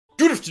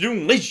Good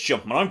afternoon, ladies and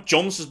gentlemen, I'm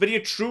John, this has been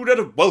your true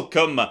and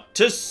welcome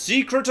to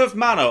Secret of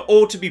Mana,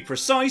 or to be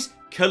precise,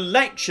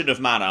 Collection of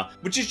Mana,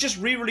 which has just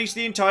re-released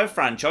the entire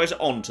franchise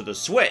onto the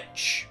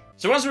Switch.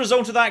 So as a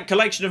result of that,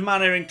 Collection of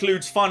Mana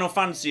includes Final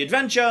Fantasy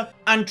Adventure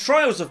and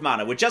Trials of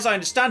Mana, which as I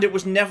understand it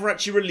was never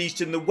actually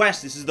released in the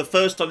West. This is the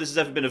first time this has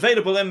ever been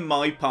available in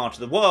my part of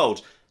the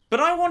world.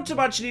 But I want to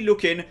actually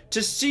look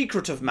into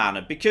Secret of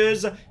Mana,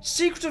 because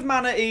Secret of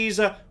Mana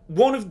is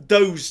one of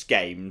those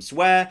games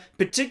where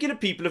particular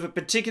people of a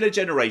particular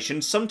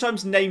generation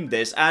sometimes name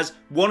this as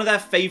one of their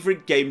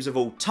favourite games of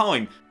all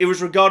time. It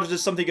was regarded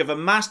as something of a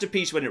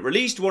masterpiece when it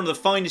released, one of the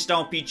finest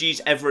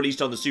RPGs ever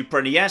released on the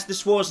Super NES.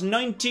 This was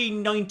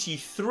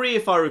 1993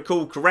 if I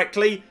recall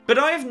correctly, but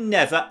I have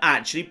never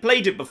actually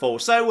played it before,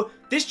 so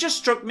this just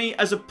struck me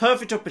as a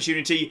perfect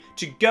opportunity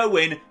to go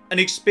in and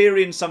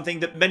experience something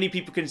that many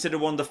people consider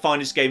one of the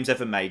finest games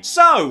ever made.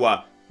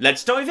 So,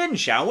 let's dive in,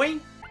 shall we?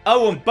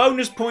 Oh, and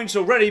bonus points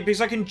already because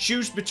I can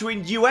choose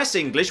between US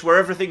English, where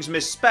everything's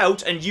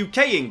misspelt, and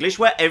UK English,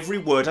 where every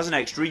word has an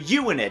extra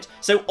U in it.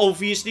 So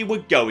obviously we're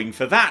going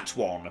for that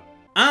one.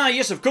 Ah,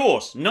 yes, of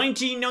course,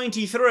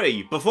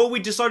 1993, before we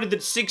decided that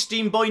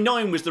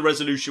 16:9 was the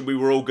resolution we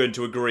were all going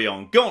to agree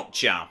on.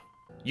 Gotcha.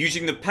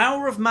 Using the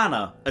power of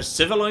mana, a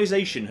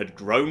civilization had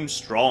grown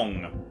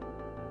strong.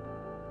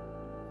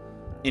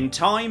 In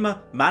time,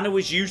 mana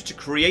was used to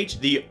create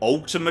the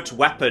ultimate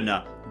weapon,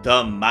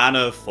 the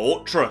Mana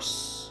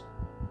Fortress.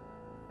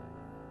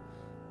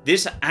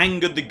 This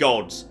angered the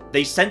gods.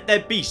 They sent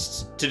their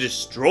beasts to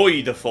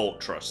destroy the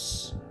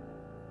fortress.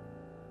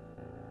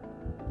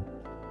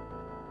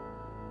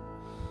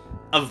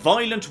 A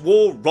violent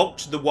war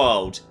rocked the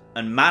world,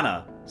 and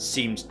mana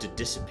seemed to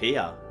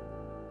disappear.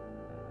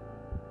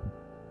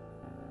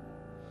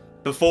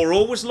 Before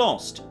all was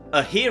lost,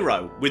 a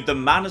hero with the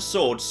mana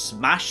sword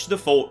smashed the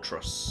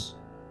fortress.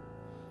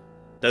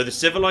 Though the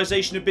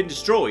civilization had been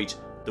destroyed,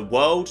 the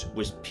world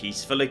was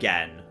peaceful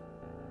again.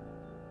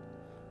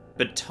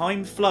 But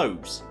time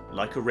flows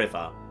like a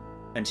river,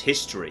 and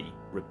history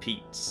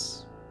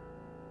repeats.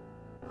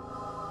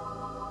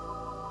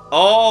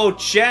 Oh,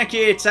 check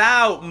it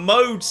out!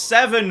 Mode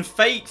 7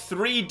 fake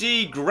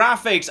 3D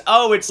graphics!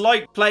 Oh, it's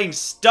like playing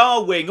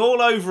Star Wing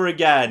all over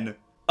again!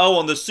 Oh,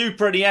 on the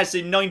Super NES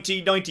in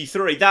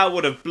 1993, that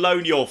would have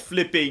blown your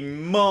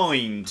flipping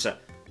mind!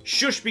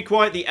 Shush, be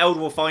quiet, the Elder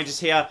will find us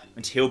here,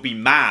 and he'll be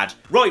mad.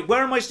 Right,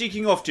 where am I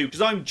sneaking off to?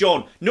 Because I'm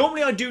John.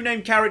 Normally I do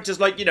name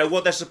characters like, you know,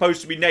 what they're supposed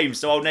to be named,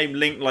 so I'll name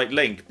Link like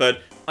Link,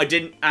 but I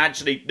didn't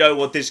actually know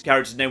what this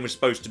character's name was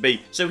supposed to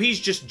be. So he's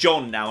just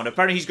John now, and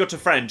apparently he's got a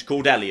friend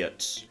called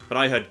Elliot. But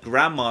I heard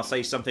Grandma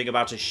say something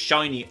about a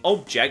shiny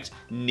object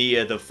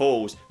near the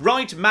falls.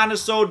 Right, Mana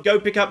Sword, go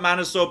pick up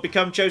Mana Sword,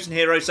 become chosen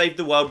hero, save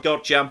the world,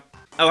 gotcha.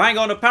 Oh, hang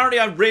on, apparently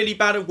I'm really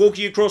bad at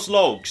walking across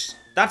logs.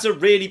 That's a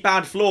really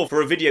bad flaw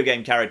for a video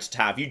game character to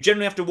have. You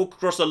generally have to walk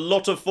across a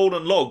lot of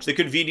fallen logs that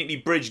conveniently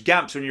bridge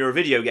gaps when you're a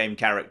video game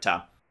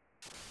character.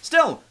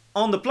 Still,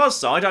 on the plus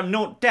side, I'm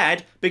not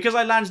dead because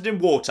I landed in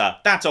water.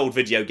 That old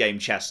video game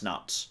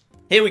chestnut.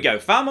 Here we go,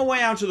 found my way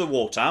out of the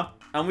water,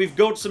 and we've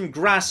got some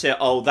grass here.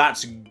 Oh,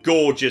 that's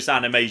gorgeous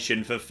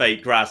animation for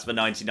fake grass for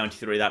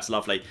 1993. That's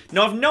lovely.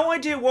 Now, I've no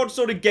idea what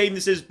sort of game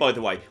this is, by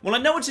the way. Well, I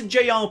know it's a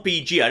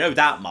JRPG. I know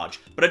that much.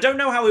 But I don't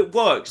know how it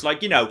works.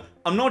 Like, you know,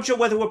 I'm not sure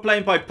whether we're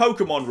playing by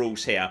Pokemon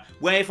rules here,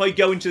 where if I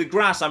go into the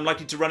grass, I'm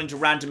likely to run into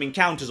random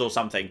encounters or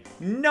something.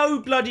 No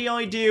bloody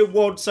idea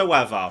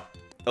whatsoever.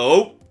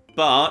 Oh,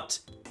 but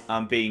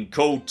I'm being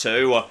called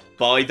to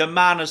by the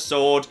Mana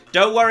Sword.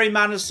 Don't worry,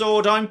 Mana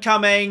Sword, I'm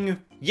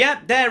coming.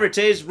 Yep, there it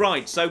is.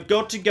 Right, so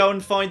got to go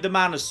and find the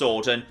Mana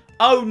Sword, and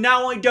oh,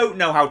 now I don't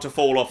know how to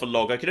fall off a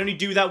log. I can only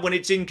do that when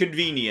it's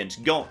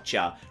inconvenient.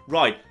 Gotcha.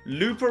 Right,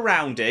 loop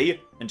around here,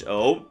 and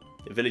oh,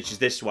 the village is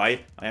this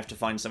way. I have to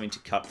find something to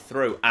cut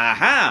through.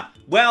 Aha!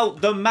 Well,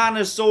 the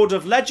Mana Sword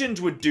of Legend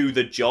would do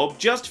the job.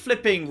 Just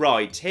flipping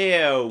right.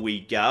 Here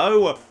we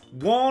go.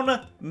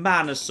 One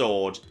Mana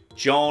Sword.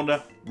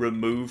 John,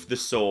 remove the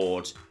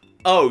sword.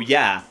 Oh,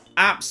 yeah.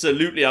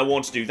 Absolutely, I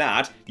want to do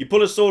that. You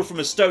pull a sword from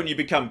a stone, you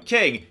become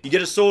king. You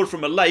get a sword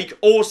from a lake,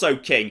 also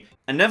king.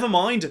 And never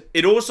mind,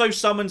 it also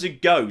summons a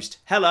ghost.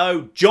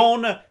 Hello,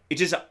 John. It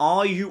is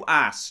I who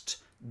asked.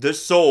 The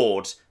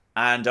sword.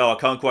 And, oh, I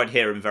can't quite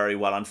hear him very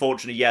well.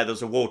 Unfortunately, yeah,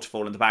 there's a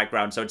waterfall in the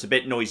background, so it's a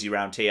bit noisy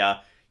around here.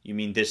 You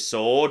mean this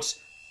sword?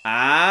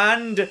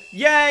 And,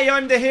 yay,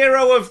 I'm the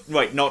hero of...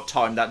 Wait, not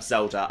time, that's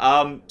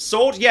Zelda.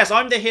 Sword? Yes,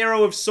 I'm the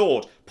hero of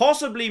sword.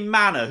 Possibly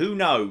mana, who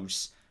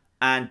knows?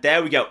 And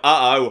there we go.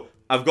 Uh-oh,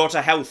 I've got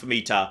a health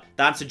meter.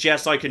 That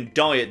suggests I can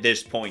die at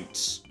this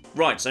point.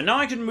 Right, so now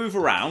I can move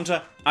around.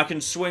 I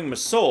can swing my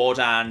sword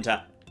and...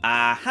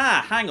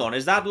 aha, hang on.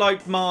 Is that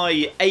like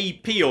my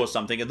AP or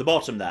something at the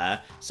bottom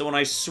there? So when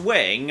I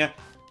swing,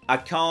 I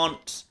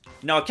can't...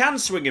 No, I can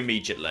swing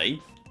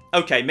immediately.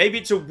 Okay, maybe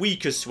it's a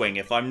weaker swing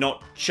if I'm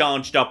not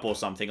charged up or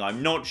something.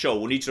 I'm not sure.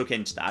 We'll need to look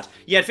into that.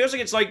 Yeah, it feels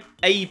like it's like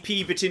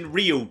AP but in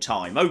real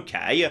time.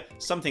 Okay,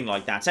 something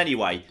like that.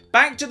 Anyway,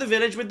 back to the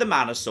village with the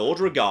Mana Sword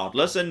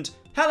regardless. And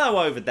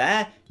Hello over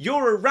there.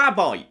 You're a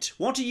rabbite.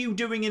 What are you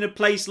doing in a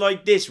place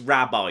like this,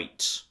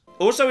 rabbite?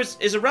 Also,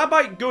 is a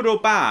rabbite good or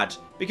bad?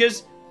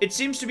 Because it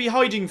seems to be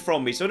hiding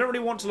from me, so I don't really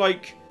want to,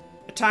 like,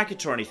 attack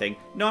it or anything.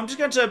 No, I'm just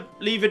going to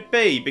leave it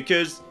be,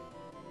 because...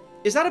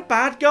 Is that a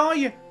bad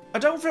guy? I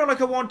don't feel like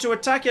I want to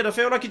attack it. I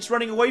feel like it's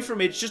running away from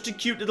me. It's just a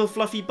cute little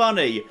fluffy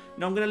bunny.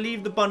 No, I'm going to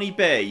leave the bunny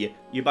be.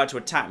 You're about to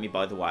attack me,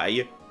 by the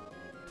way.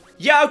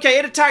 Yeah, okay,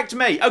 it attacked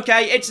me.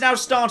 Okay, it's now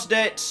started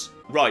it.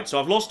 Right, so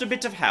I've lost a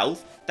bit of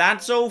health.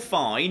 That's all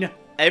fine.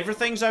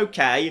 Everything's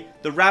okay.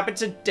 The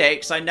rabbits are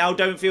dicks. I now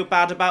don't feel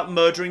bad about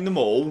murdering them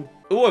all.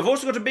 Oh, I've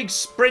also got a big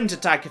sprint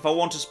attack if I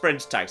want a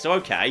sprint attack. So,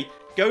 okay,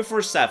 go for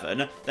a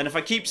 7. Then if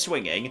I keep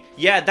swinging,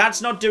 yeah,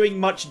 that's not doing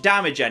much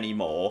damage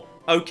anymore.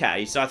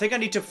 Okay, so I think I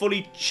need to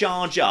fully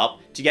charge up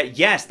to get...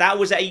 Yes, that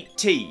was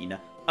 18.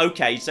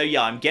 Okay, so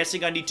yeah, I'm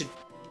guessing I need to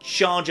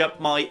charge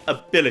up my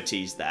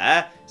abilities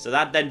there. So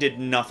that then did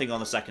nothing on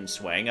the second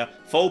swing.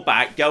 Fall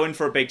back, go in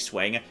for a big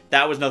swing.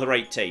 That was another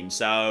 18.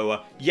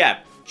 So, yeah,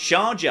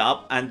 charge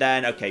up and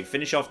then, okay,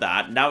 finish off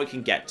that. Now it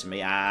can get to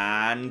me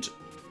and...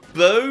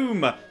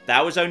 Boom!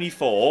 That was only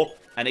 4.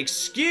 And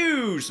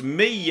excuse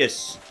me, you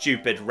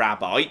stupid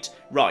rabbite.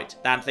 Right,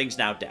 that thing's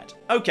now dead.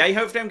 Okay,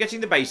 hopefully I'm getting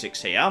the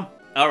basics here.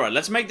 Alright,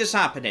 let's make this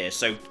happen here.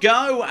 So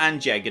go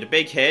and, yeah, get a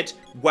big hit.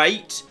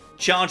 Wait.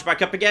 Charge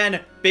back up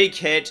again. Big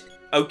hit.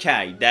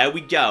 Okay, there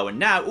we go. And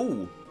now,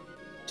 ooh.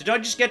 Did I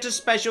just get a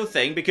special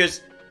thing?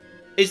 Because,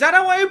 is that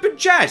how I open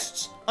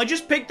chests? I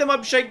just pick them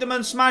up, shake them,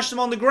 and smash them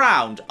on the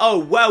ground. Oh,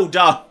 well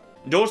done.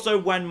 And also,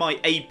 when my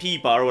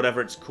AP bar, or whatever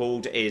it's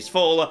called, is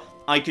full,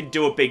 I can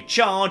do a big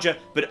charge,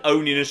 but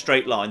only in a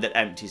straight line that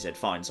empties it.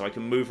 Fine, so I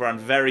can move around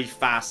very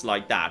fast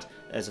like that.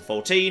 There's a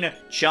 14,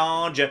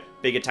 charge,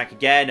 big attack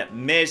again,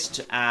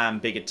 missed,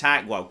 and big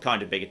attack, well,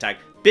 kind of big attack.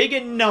 Big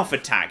enough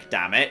attack,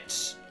 damn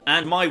it.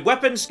 And my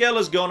weapon skill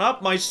has gone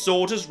up, my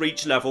sword has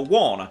reached level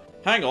 1.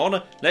 Hang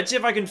on, let's see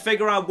if I can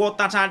figure out what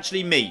that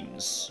actually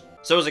means.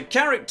 So as a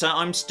character,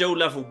 I'm still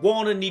level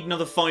 1 and need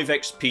another 5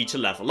 XP to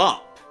level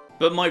up.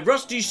 But my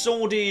rusty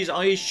sword is,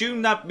 I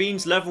assume that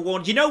means level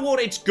 1. You know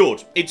what? It's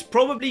good. It's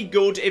probably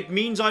good. It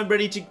means I'm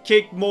ready to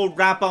kick more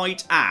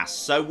rabbite ass.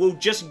 So we'll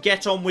just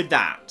get on with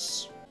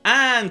that.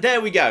 And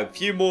there we go.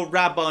 Few more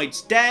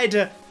rabbites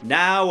dead.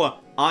 Now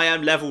I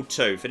am level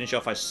 2. Finish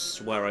off, I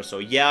swear I saw.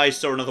 Yeah, I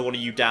saw another one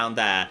of you down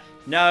there.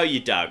 No,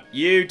 you don't.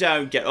 You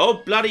don't get...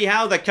 Oh, bloody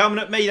hell. They're coming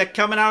at me. They're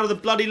coming out of the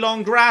bloody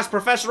long grass.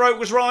 Professor Oak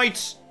was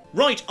right.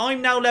 Right,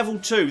 I'm now level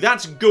 2.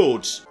 That's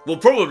good. Well,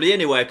 probably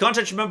anyway. I can't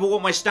actually remember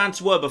what my stats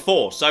were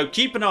before. So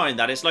keep an eye on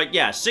that. It's like,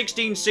 yeah,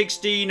 16,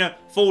 16,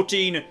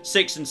 14,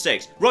 6 and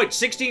 6. Right,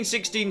 16,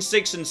 16,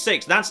 6 and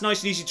 6. That's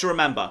nice and easy to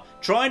remember.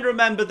 Try and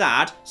remember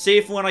that. See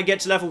if when I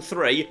get to level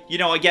 3, you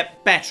know, I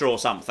get better or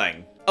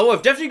something. Oh,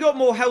 I've definitely got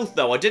more health,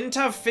 though. I didn't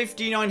have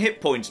 59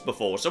 hit points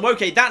before. So,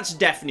 okay, that's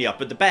definitely up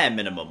at the bare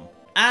minimum.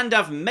 And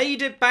I've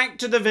made it back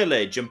to the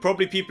village, and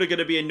probably people are going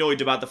to be annoyed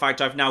about the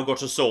fact I've now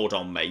got a sword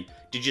on me.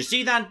 Did you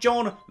see that,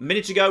 John? A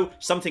minute ago,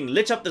 something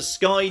lit up the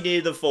sky near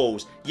the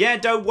falls. Yeah,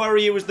 don't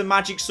worry, it was the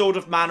magic sword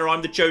of mana.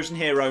 I'm the chosen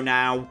hero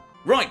now.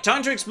 Right,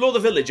 time to explore the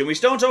village, and we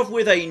start off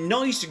with a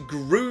nice,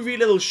 groovy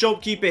little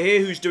shopkeeper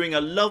here who's doing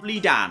a lovely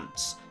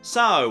dance.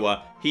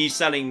 So, he's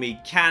selling me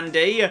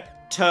candy,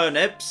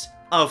 turnips,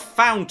 a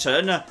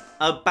fountain,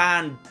 a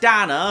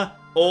bandana,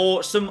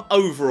 or some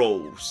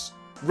overalls.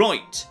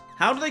 Right.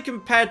 How do they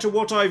compare to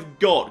what I've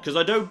got? Because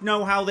I don't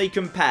know how they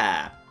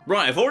compare.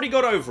 Right, I've already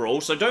got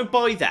overalls, so don't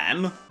buy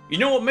them. You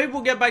know what, maybe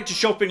we'll get back to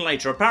shopping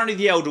later. Apparently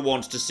the Elder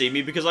wants to see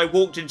me because I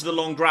walked into the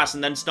long grass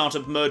and then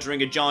started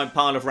murdering a giant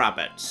pile of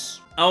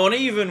rabbits. Oh, and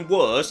even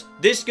worse,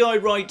 this guy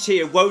right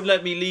here won't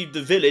let me leave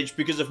the village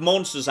because of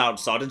monsters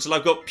outside until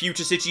I've got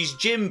Pewter City's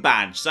gym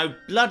badge. So,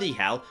 bloody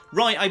hell.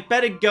 Right, I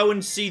better go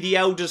and see the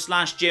Elder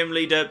 / gym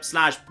leader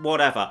 /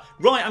 whatever.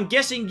 Right, I'm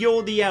guessing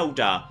you're the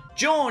Elder.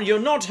 John, you're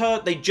not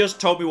hurt. They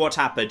just told me what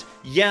happened.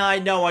 Yeah, I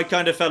know. I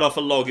kind of fell off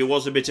a log. It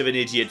was a bit of an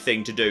idiot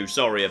thing to do.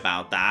 Sorry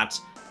about that.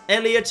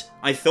 Elliot,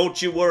 I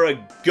thought you were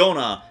a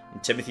goner.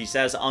 And Timothy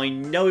says, I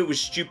know it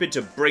was stupid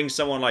to bring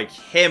someone like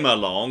him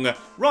along.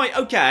 Right,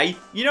 okay.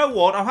 You know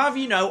what? I'll have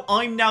you know,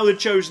 I'm now the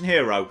chosen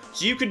hero.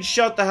 So you can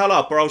shut the hell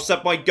up or I'll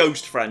set my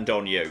ghost friend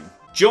on you.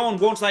 John,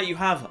 what's that you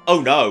have?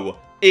 Oh no,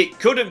 it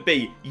couldn't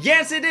be.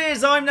 Yes, it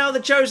is. I'm now the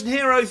chosen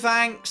hero,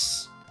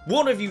 thanks.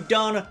 What have you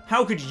done?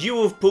 How could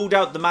you have pulled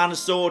out the mana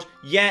sword?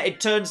 Yeah, it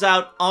turns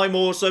out I'm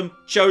awesome.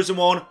 Chosen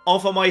one.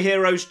 Off on my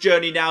hero's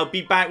journey now.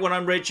 Be back when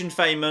I'm rich and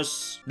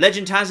famous.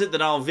 Legend has it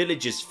that our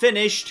village is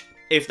finished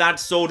if that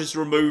sword is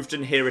removed,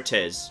 and here it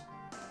is.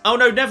 Oh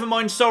no, never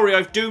mind. Sorry,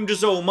 I've doomed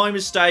us all. My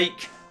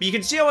mistake. But you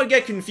can see how I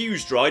get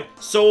confused, right?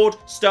 Sword,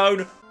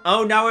 stone.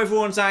 Oh, now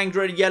everyone's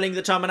angry and yelling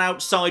that I'm an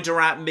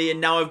outsider at me,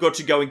 and now I've got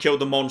to go and kill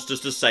the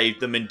monsters to save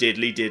them, and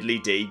diddly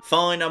diddly dee.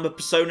 Fine, I'm a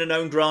persona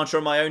non grata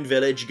in my own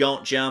village,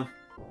 gotcha.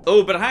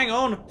 Oh, but hang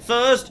on.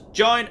 First,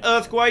 giant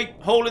earthquake,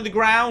 hole in the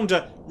ground.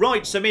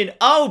 Right, so I'm in.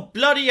 Oh,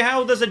 bloody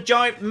hell, there's a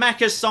giant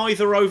mecha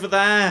scyther over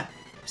there.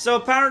 So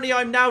apparently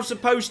I'm now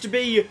supposed to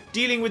be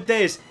dealing with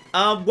this.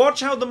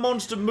 Watch how the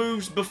monster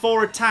moves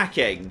before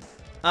attacking.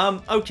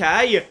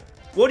 Okay.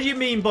 What do you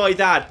mean by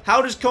that?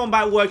 How does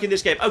combat work in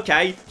this game?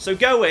 Okay, so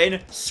go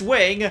in,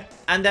 swing,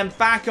 and then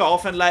back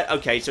off and let...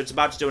 Okay, so it's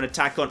about to do an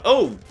attack on...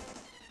 Oh!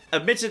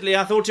 Admittedly,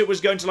 I thought it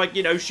was going to, like,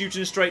 you know, shoot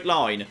in a straight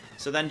line.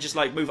 So then just,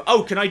 like, move...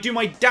 Oh, can I do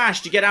my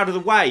dash to get out of the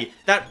way?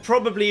 That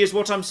probably is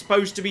what I'm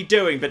supposed to be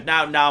doing, but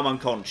now I'm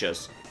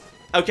unconscious.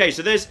 Okay,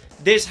 so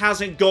this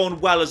hasn't gone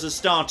well as a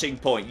starting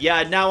point.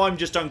 Yeah, now I'm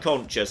just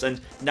unconscious,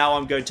 and now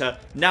I'm going to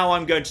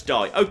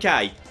die.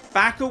 Okay,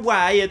 back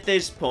away at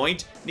this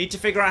point. Need to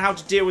figure out how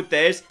to deal with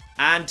this.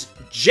 And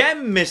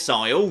gem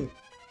missile.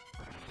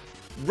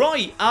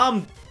 Right,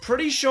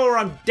 pretty sure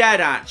I'm dead,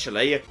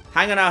 actually.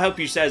 Hang on, I'll help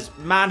you, says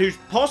man who's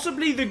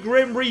possibly the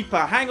Grim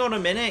Reaper. Hang on a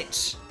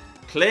minute.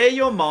 Clear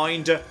your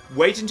mind.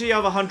 Wait until you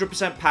have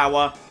 100%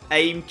 power.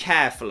 Aim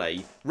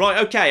carefully.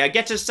 Right, okay, I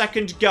get a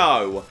second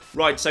go.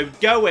 Right, so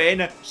go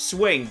in,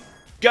 swing.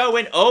 Go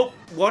in. Oh,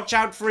 watch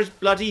out for his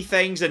bloody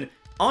things. And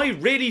I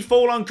really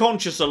fall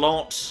unconscious a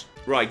lot.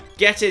 Right,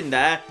 get in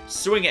there.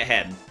 Swing at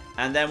him.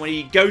 And then when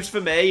he goes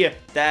for me,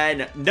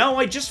 then... No,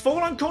 I just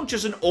fall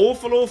unconscious an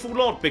awful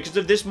lot because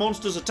of this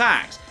monster's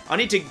attacks. I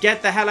need to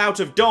get the hell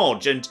out of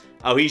dodge and...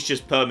 Oh, he's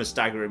just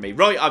perma-staggering me.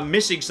 Right, I'm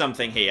missing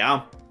something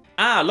here.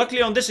 Ah,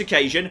 luckily on this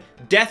occasion,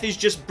 death is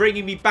just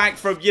bringing me back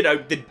from, you know,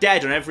 the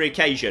dead on every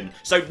occasion.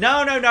 So,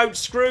 no,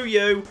 screw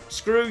you.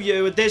 Screw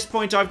you. At this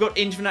point, I've got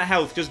infinite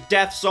health because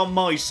death's on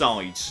my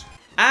side.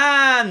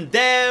 And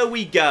there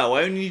we go.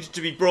 I only needed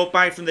to be brought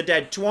back from the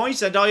dead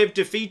twice and I have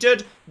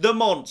defeated the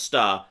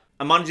monster.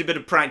 I might need a bit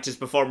of practice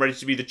before I'm ready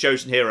to be the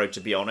chosen hero, to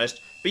be honest.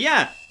 But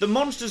yeah, the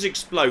monster's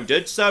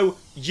exploded, so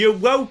you're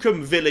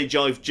welcome, village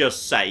I've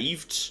just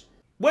saved.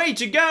 Way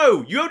to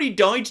go! You only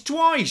died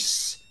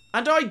twice!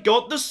 And I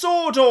got the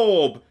sword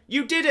orb!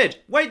 You did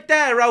it! Wait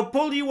there, I'll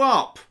pull you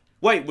up!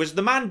 Wait, was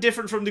the man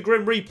different from the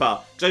Grim Reaper?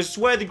 Because I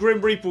swear the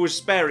Grim Reaper was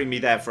sparing me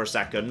there for a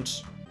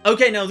second.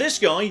 Okay, now this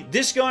guy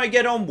I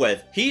get on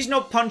with. He's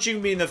not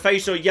punching me in the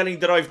face or yelling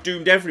that I've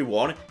doomed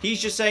everyone.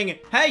 He's just saying,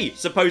 hey,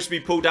 supposed to be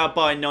pulled out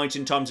by a knight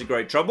in times of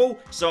great trouble.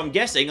 So I'm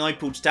guessing I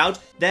pulled it out,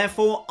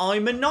 therefore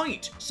I'm a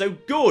knight. So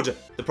good.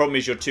 The problem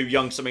is you're too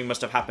young, something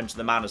must have happened to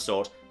the mana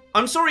sword.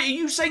 I'm sorry, are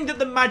you saying that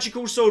the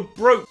magical sword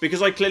broke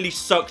because I clearly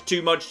suck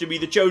too much to be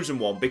the chosen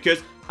one?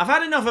 Because I've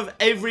had enough of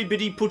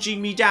everybody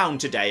putting me down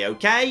today,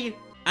 okay?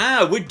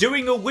 Ah, we're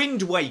doing a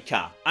Wind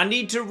Waker. I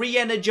need to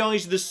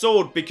re-energize the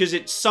sword because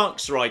it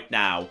sucks right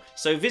now.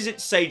 So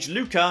visit Sage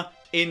Luca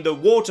in the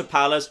Water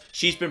Palace.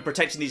 She's been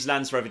protecting these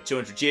lands for over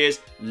 200 years.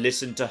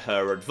 Listen to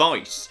her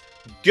advice.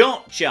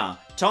 Gotcha.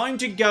 Time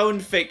to go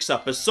and fix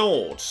up a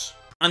sword.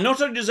 And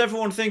not only does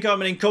everyone think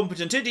I'm an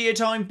incompetent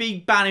idiot, I'm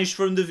being banished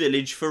from the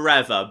village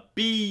forever.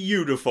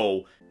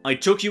 Beautiful. I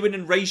took you in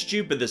and raised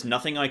you, but there's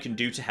nothing I can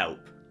do to help.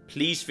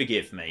 Please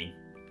forgive me.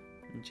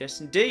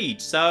 Yes,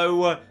 indeed.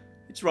 So...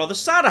 it's rather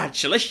sad,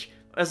 actually.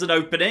 As an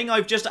opening,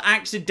 I've just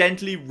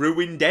accidentally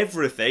ruined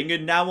everything,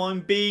 and now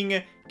I'm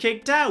being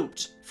kicked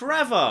out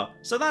forever.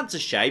 So that's a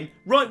shame.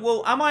 Right,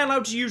 well, am I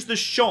allowed to use the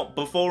shop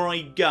before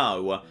I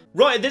go?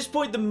 Right, at this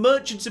point, the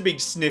merchants are being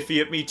sniffy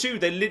at me too.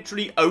 They're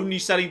literally only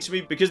selling to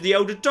me because the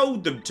elder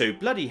told them to.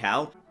 Bloody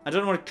hell. I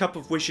don't know what a cup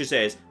of wishes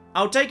is.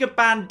 I'll take a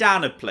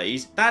bandana,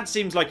 please. That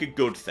seems like a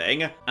good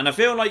thing. And I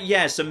feel like,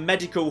 yeah, some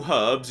medical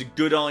herbs, a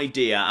good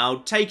idea.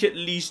 I'll take at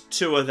least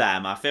 2 of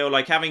them. I feel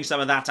like having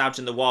some of that out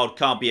in the wild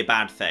can't be a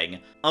bad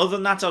thing. Other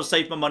than that, I'll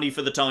save my money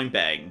for the time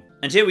being.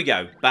 And here we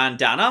go.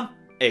 Bandana,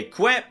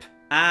 equip,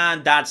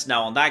 and that's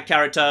now on that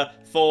character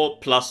for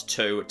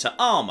 +2 to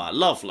armor.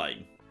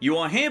 Lovely. You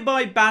are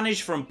hereby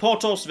banished from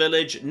Potos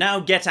Village. Now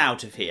get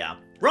out of here.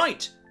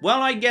 Right.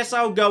 Well, I guess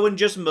I'll go and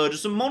just murder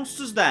some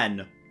monsters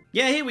then.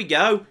 Yeah, here we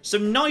go.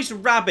 Some nice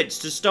rabbits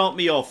to start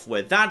me off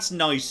with. That's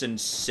nice and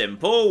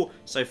simple.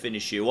 So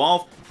finish you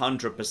off.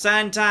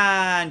 100%.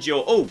 And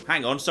you're... Oh,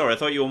 hang on. Sorry, I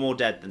thought you were more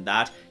dead than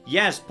that.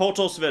 Yes,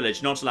 Potos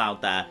Village. Not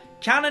allowed there.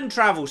 Cannon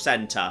Travel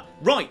Center.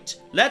 Right.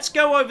 Let's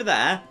go over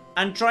there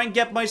and try and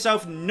get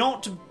myself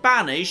not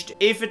banished,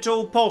 if at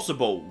all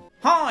possible.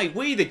 Hi,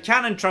 we the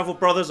Cannon Travel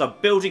Brothers are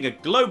building a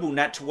global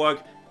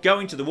network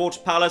going to the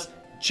Water Palace.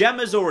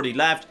 Gemma's already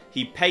left.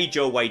 He paid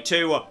your way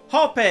too.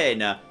 Hop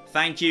in.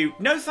 Thank you.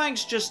 No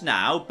thanks just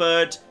now,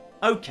 but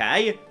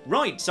okay.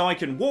 Right, so I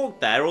can walk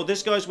there, or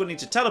this guy's willing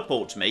to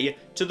teleport me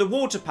to the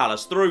Water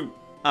Palace through...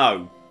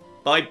 Oh,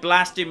 by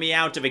blasting me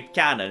out of a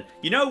cannon.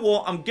 You know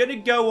what? I'm going to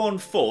go on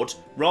foot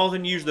rather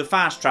than use the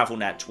fast travel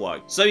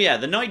network. So yeah,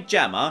 the Knight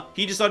Gemma,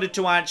 he decided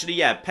to actually,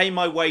 yeah, pay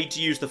my way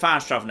to use the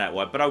fast travel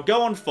network. But I'll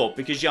go on foot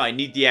because, yeah, I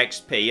need the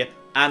XP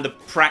and the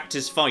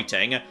practice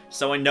fighting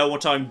so I know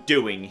what I'm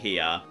doing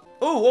here.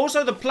 Oh,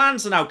 also the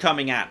plants are now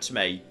coming at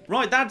me.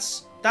 Right,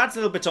 that's a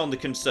little bit on the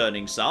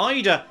concerning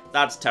side.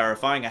 That's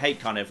terrifying. I hate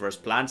carnivorous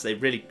plants. They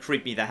really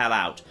creep me the hell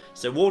out.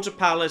 So Water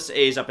Palace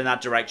is up in that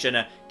direction.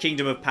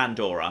 Kingdom of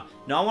Pandora.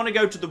 Now I want to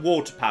go to the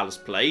Water Palace,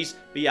 please.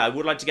 But yeah, I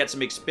would like to get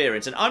some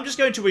experience. And I'm just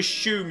going to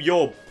assume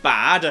you're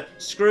bad.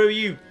 Screw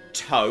you,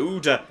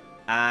 Toad.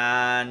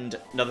 And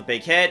another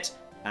big hit.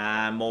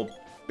 And more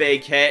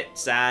big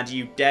hits. And are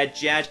you dead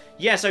yet?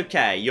 Yes,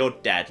 okay. You're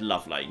dead.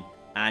 Lovely.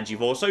 And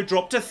you've also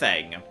dropped a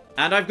thing.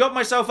 And I've got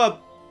myself a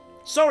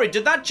Sorry,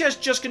 did that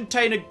chest just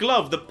contain a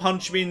glove that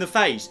punched me in the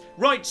face?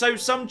 Right, so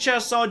some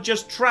chests are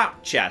just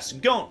trap chests.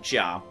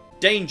 Gotcha.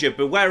 Danger,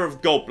 beware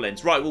of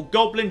goblins. Right, well,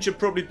 goblins should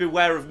probably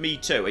beware of me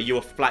too. Are you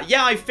a plant?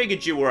 Yeah, I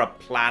figured you were a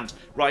plant.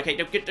 Right,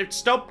 okay, no,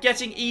 stop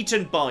getting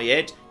eaten by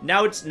it.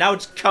 Now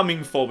it's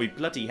coming for me.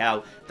 Bloody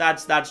hell.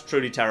 That's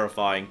truly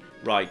terrifying.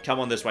 Right, come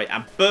on this way.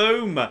 And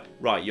boom!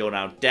 Right, you're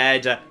now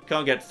dead.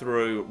 Can't get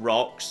through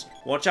rocks.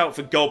 Watch out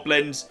for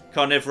goblins.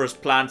 Carnivorous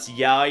plants.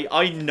 Yeah,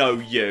 I know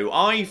you.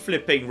 I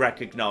flipping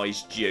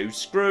recognised you.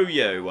 Screw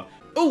you.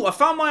 Oh, I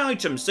found my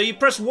items. So you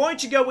press Y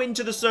to go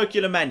into the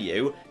circular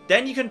menu.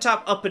 Then you can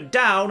tap up and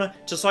down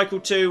to cycle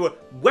to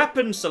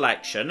weapon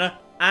selection.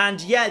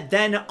 And yeah,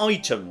 then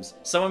items.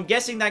 So I'm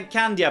guessing that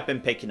candy I've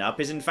been picking up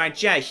is in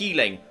fact, yeah,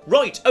 healing.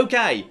 Right,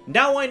 okay.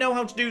 Now I know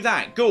how to do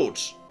that. Good.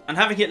 And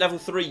having hit level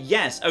 3,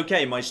 yes,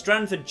 okay, my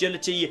strength,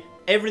 agility,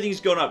 everything's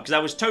gone up, because I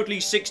was totally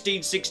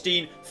 16,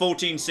 16,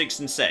 14, 6,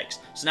 and 6.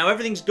 So now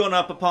everything's gone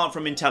up apart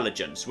from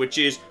intelligence, which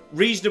is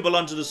reasonable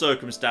under the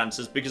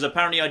circumstances, because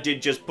apparently I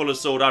did just pull a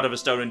sword out of a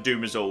stone and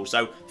doom us all.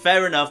 So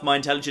fair enough, my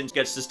intelligence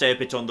gets to stay a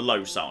bit on the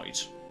low side.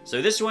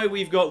 So this way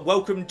we've got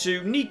welcome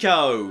to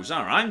Nico's.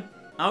 Alright,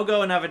 I'll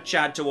go and have a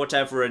chat to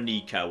whatever a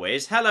Nico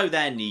is. Hello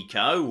there,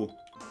 Nico.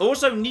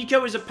 Also,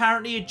 Nico is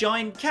apparently a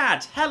giant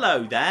cat.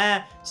 Hello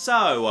there.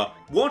 So,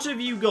 what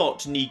have you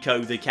got, Nico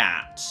the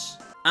cat?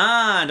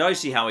 And I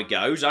see how it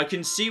goes. I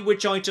can see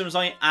which items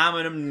I am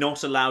and am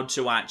not allowed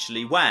to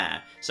actually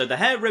wear. So the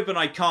hair ribbon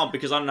I can't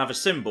because I don't have a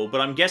symbol,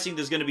 but I'm guessing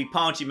there's going to be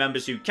party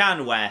members who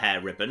can wear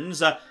hair ribbons.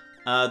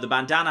 The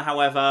bandana,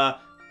 however,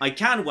 I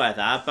can wear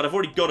that, but I've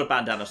already got a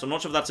bandana, so I'm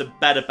not sure if that's a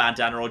better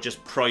bandana or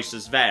just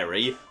prices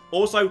vary.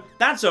 Also,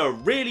 that's a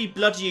really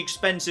bloody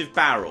expensive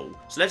barrel,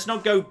 so let's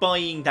not go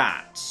buying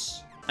that.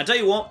 I tell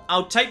you what,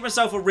 I'll take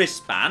myself a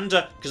wristband,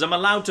 because I'm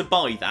allowed to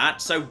buy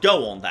that, so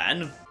go on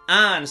then.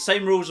 And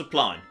same rules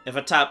apply. If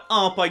I tap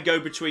up, I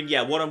go between,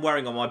 yeah, what I'm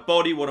wearing on my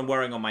body, what I'm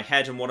wearing on my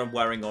head, and what I'm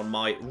wearing on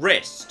my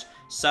wrist.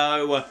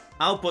 So,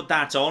 I'll put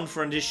that on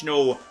for an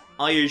additional,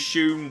 I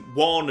assume,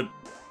 1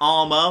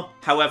 armor,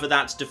 however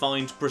that's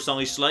defined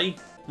precisely.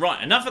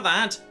 Right, enough of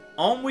that.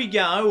 On we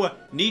go.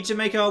 Need to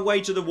make our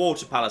way to the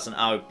water palace and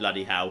oh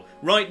bloody hell.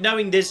 Right,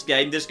 knowing this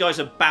game, this guy's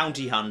a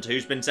bounty hunter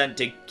who's been sent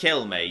to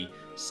kill me.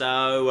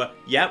 So,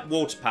 yeah,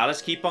 water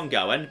palace, keep on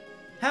going.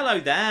 Hello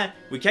there.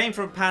 We came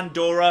from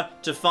Pandora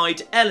to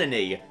fight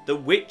Eleni, the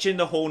witch in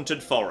the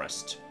haunted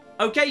forest.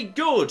 Okay,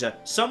 good.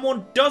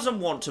 Someone doesn't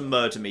want to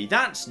murder me.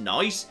 That's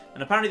nice.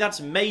 And apparently that's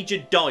major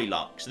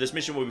dialogue. So this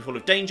mission will be full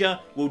of danger.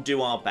 We'll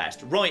do our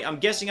best. Right, I'm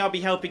guessing I'll be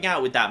helping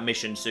out with that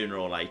mission sooner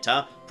or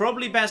later.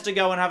 Probably best to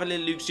go and have a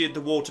little look-see at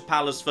the water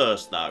palace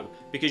first, though.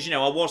 Because, you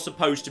know, I was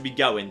supposed to be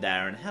going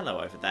there. And hello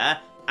over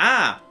there.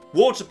 Ah,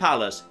 water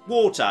palace.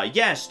 Water.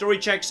 Yes, story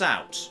checks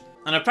out.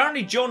 And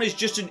apparently John is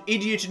just an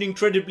idiot and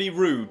incredibly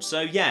rude.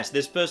 So yes,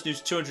 this person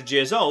who's 200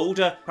 years old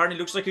apparently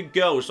looks like a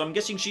girl. So I'm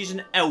guessing she's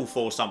an elf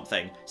or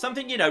something.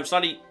 Something, you know,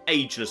 slightly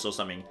ageless or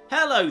something.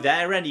 Hello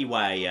there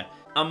anyway.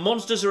 And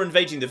monsters are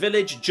invading the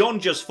village. John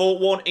just fought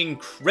one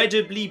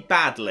incredibly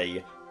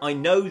badly. I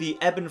know the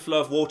ebb and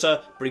flow of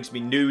water brings me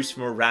news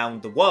from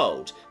around the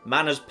world.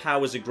 Mana's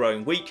powers are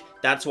growing weak.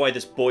 That's why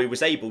this boy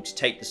was able to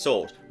take the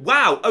sword.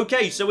 Wow,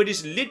 okay, so it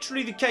is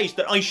literally the case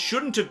that I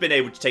shouldn't have been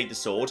able to take the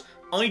sword.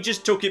 I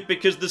just took it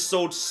because the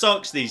sword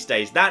sucks these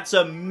days. That's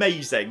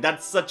amazing.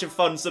 That's such a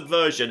fun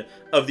subversion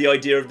of the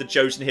idea of the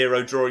chosen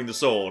hero drawing the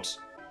sword.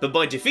 But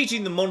by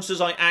defeating the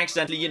monsters I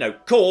accidentally, you know,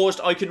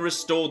 caused, I can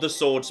restore the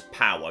sword's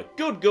power.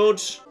 Good,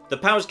 good. The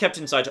power's kept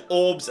inside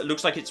orbs. It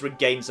looks like it's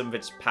regained some of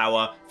its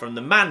power from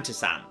the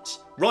mantis ant.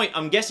 Right,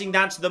 I'm guessing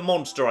that's the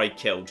monster I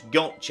killed.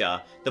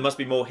 Gotcha. There must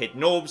be more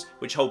hidden orbs,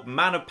 which hold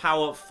mana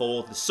power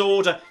for the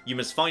sword. You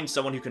must find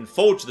someone who can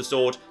forge the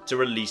sword to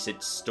release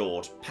its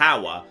stored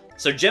power.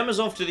 So Gemma's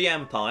off to the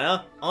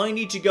Empire. I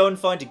need to go and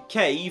find a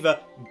cave.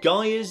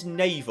 Gaia's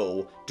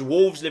Navel.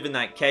 Dwarves live in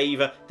that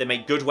cave. They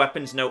make good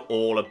weapons, know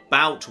all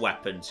about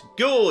weapons.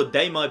 Good,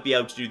 they might be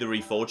able to do the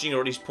reforging,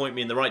 or at least point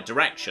me in the right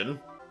direction.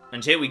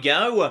 And here we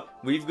go.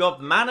 We've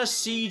got mana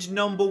seed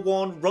number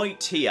 1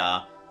 right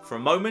here. For a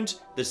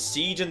moment, the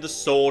seed and the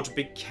sword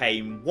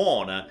became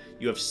one.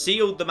 You have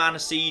sealed the mana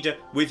seed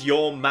with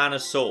your mana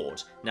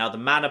sword. Now the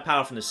mana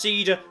power from the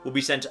seed will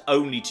be sent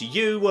only to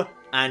you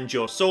and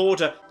your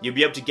sword. You'll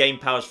be able to gain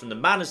powers from the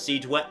mana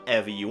seed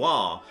wherever you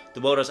are.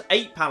 The world has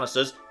 8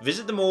 palaces.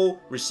 Visit them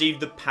all, receive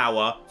the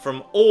power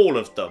from all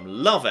of them.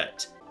 Love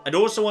it. And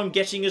also I'm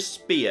getting a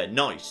spear.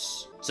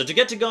 Nice. So to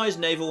get to Gaia's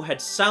Navel, head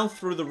south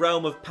through the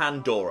realm of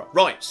Pandora.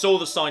 Right, saw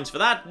the signs for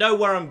that. Know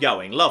where I'm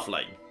going.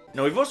 Lovely.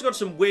 Now, we've also got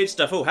some weird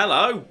stuff. Oh,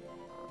 hello.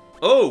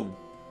 Oh.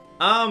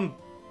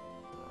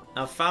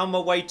 I found my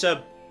way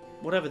to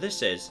whatever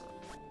this is.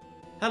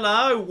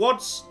 Hello.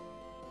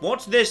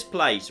 What's this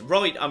place?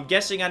 Right, I'm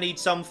guessing I need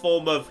some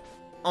form of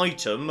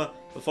item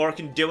before I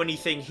can do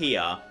anything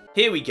here.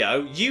 Here we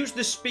go. Use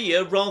the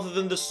spear rather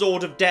than the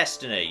sword of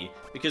destiny.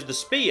 Because the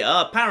spear,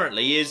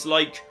 apparently, is,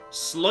 like,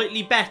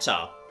 slightly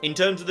better. in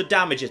terms of the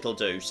damage it'll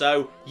do.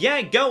 So,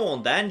 yeah, go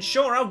on then.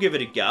 Sure, I'll give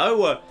it a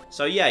go.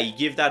 So, yeah, you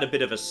give that a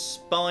bit of a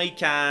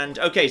spike and...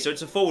 Okay, so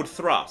it's a forward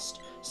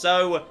thrust.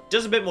 So,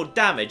 does a bit more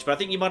damage, but I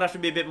think you might have to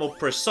be a bit more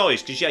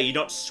precise, because, yeah, you're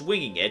not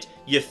swinging it,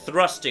 you're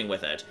thrusting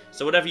with it.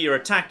 So whatever you're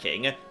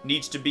attacking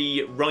needs to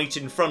be right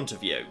in front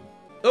of you.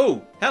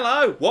 Oh,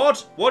 hello,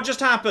 what? What just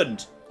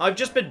happened? I've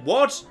just been,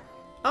 what?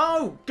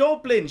 Oh,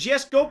 goblins,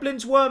 yes,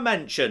 goblins were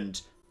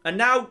mentioned. And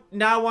now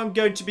I'm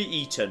going to be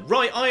eaten.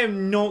 Right, I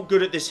am not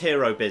good at this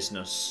hero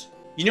business.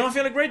 You know, I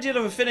feel a great deal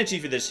of affinity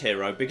for this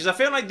hero, because I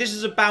feel like this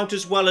is about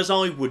as well as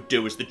I would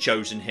do as the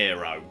chosen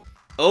hero.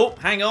 Oh,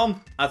 hang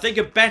on. I think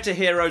a better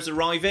hero's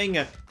arriving.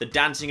 The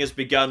dancing has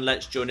begun.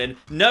 Let's join in.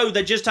 No,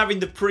 they're just having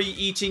the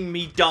pre-eating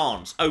me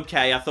dance.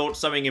 Okay, I thought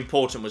something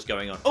important was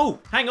going on. Oh,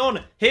 hang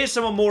on. Here's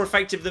someone more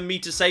effective than me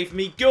to save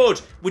me.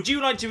 Good. Would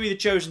you like to be the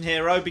chosen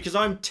hero? Because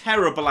I'm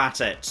terrible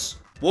at it.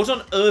 What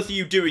on earth are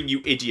you doing,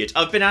 you idiot?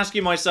 I've been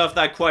asking myself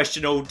that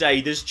question all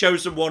day. This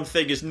chosen one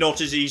thing is not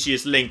as easy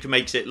as Link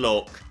makes it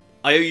look.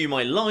 I owe you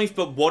my life,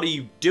 but what are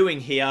you doing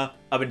here?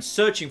 I've been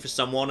searching for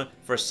someone.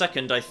 For a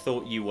second, I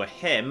thought you were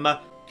him.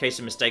 Case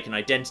of mistaken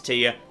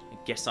identity. I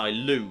guess I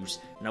lose.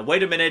 Now,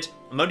 wait a minute.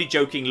 I'm only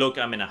joking. Look,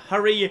 I'm in a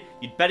hurry.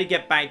 You'd better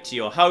get back to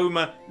your home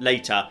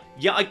later.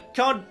 Yeah, I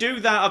can't do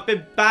that. I've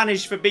been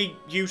banished for being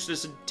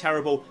useless and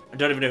terrible. I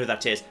don't even know who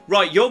that is.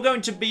 Right, you're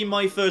going to be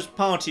my first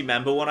party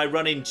member when I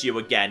run into you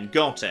again.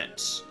 Got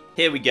it.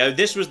 Here we go.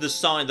 This was the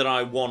sign that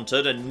I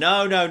wanted. And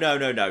no.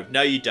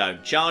 No, you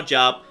don't. Charge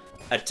up.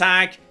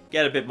 Attack.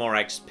 Get a bit more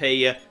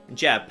XP.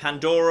 And yeah,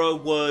 Pandora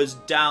was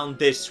down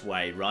this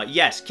way, right?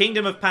 Yes,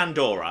 Kingdom of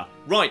Pandora.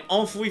 Right,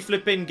 off we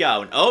flippin'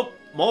 go. Oh,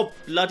 more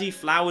bloody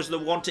flowers that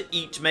want to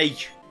eat me.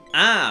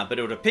 Ah, but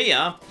it would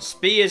appear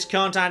spears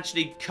can't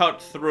actually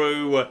cut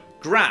through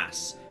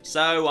grass.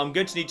 So I'm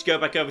going to need to go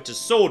back over to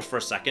sword for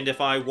a second if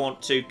I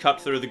want to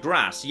cut through the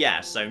grass.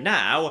 Yeah, so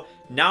now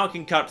I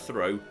can cut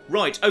through.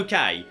 Right,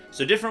 okay.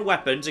 So different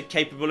weapons are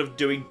capable of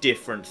doing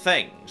different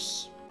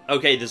things.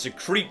 Okay, there's a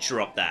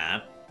creature up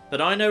there. But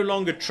I no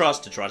longer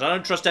trust it, right? I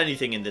don't trust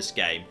anything in this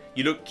game.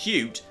 You look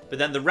cute, but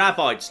then the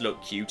rabbits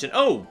look cute, and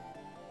oh!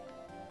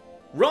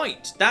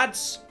 Right,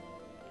 that's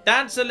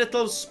a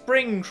little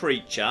spring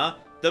creature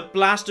that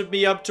blasted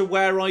me up to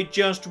where I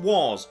just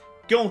was.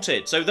 Got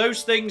it. So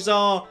those things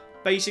are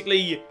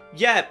basically,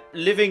 yeah,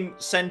 living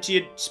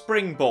sentient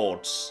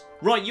springboards.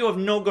 Right, you have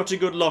not got a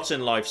good lot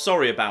in life.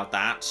 Sorry about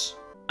that.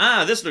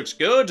 Ah, this looks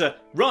good.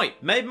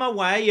 Right, made my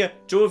way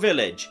to a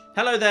village.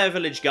 Hello there,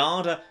 village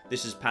guard.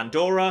 This is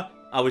Pandora.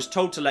 I was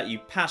told to let you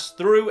pass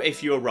through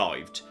if you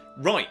arrived.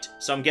 Right,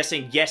 so I'm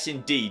guessing, yes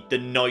indeed, the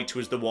knight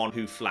was the one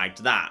who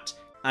flagged that.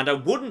 And I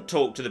wouldn't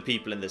talk to the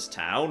people in this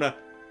town.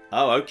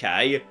 Oh,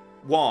 okay.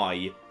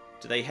 Why?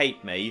 Do they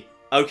hate me?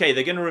 Okay,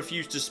 they're going to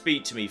refuse to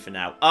speak to me for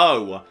now.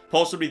 Oh,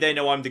 possibly they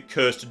know I'm the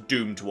cursed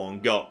doomed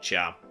one.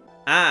 Gotcha.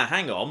 Ah,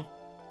 hang on.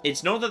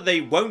 It's not that they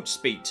won't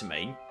speak to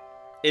me.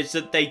 It's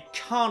that they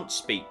can't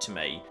speak to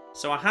me.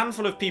 So a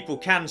handful of people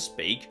can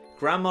speak.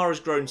 Grandma has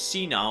grown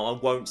senile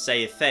and won't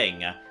say a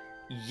thing.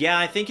 Yeah,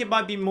 I think it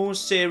might be more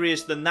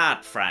serious than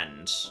that,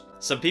 friend.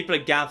 Some people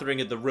are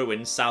gathering at the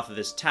ruins south of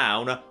this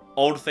town.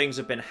 Odd things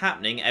have been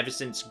happening ever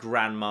since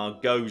Grandma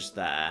goes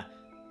there.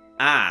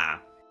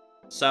 Ah.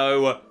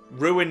 So,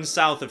 ruins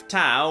south of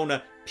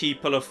town,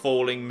 people are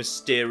falling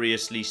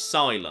mysteriously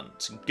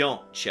silent.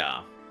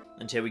 Gotcha.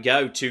 And here we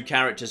go, two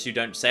characters who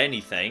don't say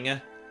anything.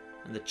 And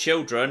the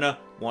children,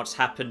 what's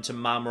happened to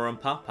Mama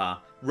and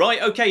Papa?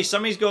 Right, okay,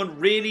 something's gone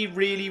really,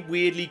 really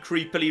weirdly,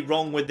 creepily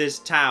wrong with this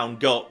town.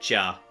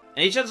 Gotcha.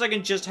 Any chance I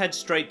can just head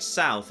straight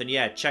south and,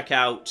 yeah, check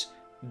out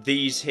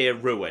these here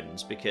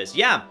ruins? Because,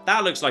 yeah,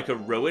 that looks like a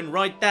ruin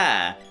right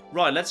there.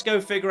 Right, let's go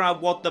figure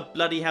out what the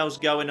bloody hell's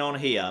going on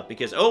here.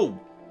 Because, oh,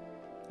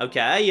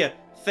 okay,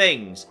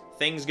 things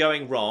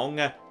going wrong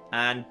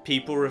and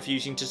people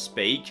refusing to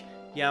speak.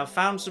 Yeah, I've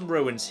found some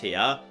ruins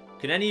here.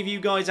 Can any of you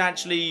guys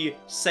actually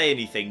say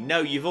anything? No,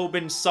 you've all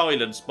been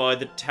silenced by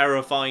the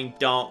terrifying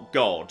dark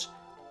god.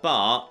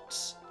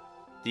 But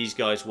these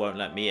guys won't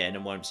let me in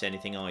and won't say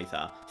anything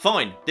either.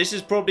 Fine, this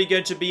is probably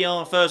going to be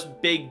our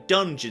first big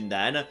dungeon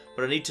then,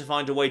 but I need to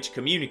find a way to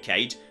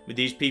communicate with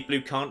these people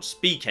who can't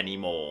speak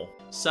anymore.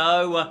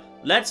 So,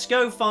 let's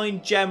go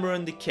find Gemma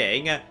and the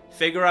king,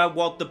 figure out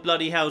what the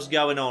bloody hell's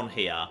going on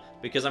here,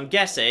 because I'm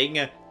guessing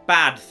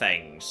bad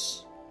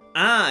things.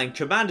 Ah, and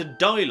Commander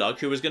Dialogue,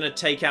 who was going to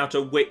take out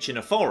a witch in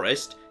a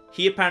forest,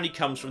 he apparently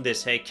comes from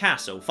this here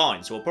castle.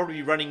 Fine, so we'll probably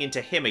be running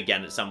into him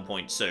again at some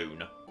point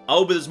soon.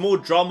 Oh, but there's more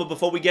drama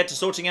before we get to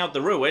sorting out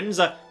the ruins.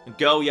 The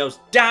girl yells,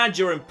 "Dad,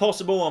 you're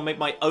impossible. I'll make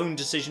my own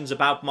decisions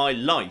about my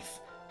life."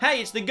 Hey,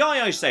 it's the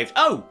guy I saved.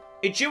 Oh,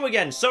 it's you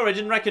again. Sorry, I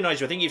didn't recognise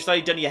you. I think you've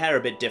slightly done your hair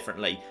a bit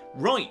differently.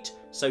 Right,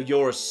 so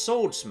you're a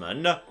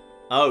swordsman.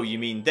 Oh, you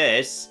mean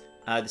this?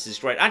 This is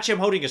great. Actually, I'm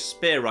holding a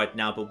spear right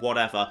now, but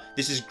whatever.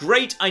 This is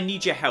great. I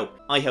need your help.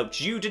 I helped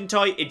you, didn't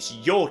I? It's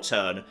your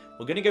turn.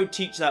 We're going to go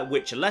teach that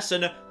witch a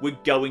lesson. We're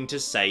going to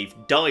save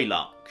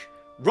Diluc.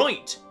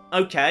 Right.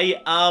 Okay,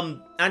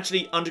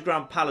 actually,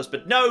 Underground Palace,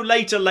 but no,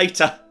 later.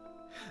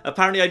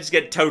 Apparently I just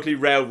get totally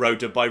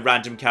railroaded by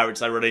random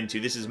characters I run into.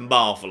 This is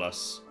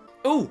marvellous.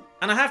 Ooh,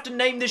 and I have to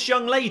name this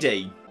young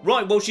lady.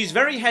 Right, well, she's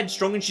very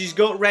headstrong and she's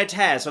got red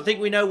hair, so I think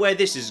we know where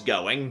this is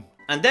going.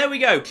 And there we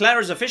go, Claire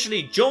has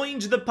officially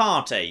joined the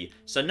party.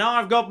 So now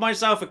I've got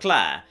myself a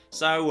Claire.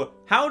 So,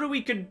 how do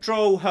we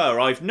control her?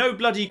 I've no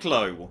bloody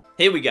clue.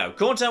 Here we go,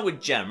 caught up with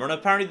Gemma, and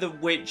apparently the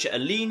witch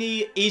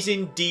Alini is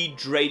indeed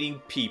draining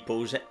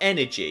people's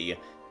energy.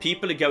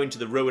 People are going to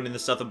the ruin in the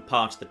southern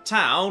part of the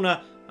town.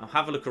 I'll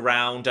have a look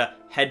around,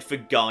 head for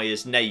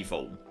Gaia's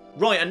navel.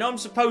 Right, I know I'm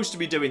supposed to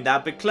be doing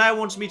that, but Claire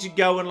wants me to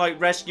go and, like,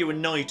 rescue a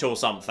knight or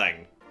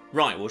something.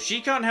 Right, well,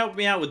 she can't help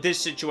me out with this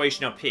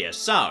situation up here,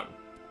 so...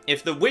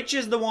 if the witch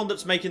is the one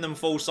that's making them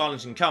fall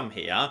silent and come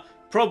here,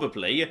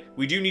 probably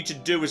we do need to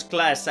do as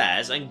Claire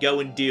says and go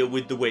and deal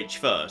with the witch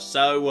first.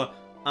 So,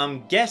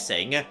 I'm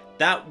guessing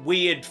that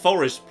weird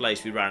forest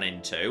place we ran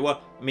into, I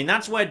mean,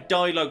 that's where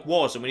Dialogue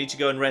was and we need to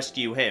go and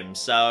rescue him.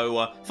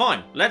 So,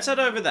 fine, let's head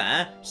over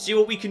there, see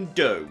what we can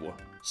do.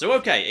 So,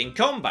 okay, in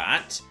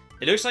combat,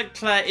 it looks like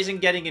Claire isn't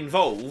getting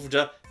involved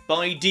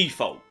by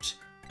default.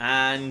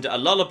 And a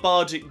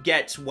Lullabud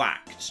gets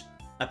whacked.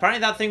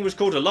 Apparently that thing was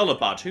called a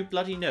Lullabud. Who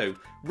bloody knew?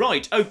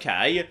 Right,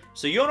 okay.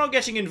 So you're not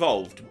getting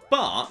involved.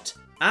 But,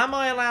 am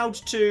I allowed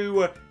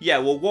to... yeah,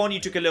 well, one, you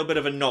took a little bit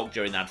of a knock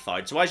during that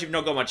fight. So as you've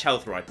not got much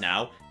health right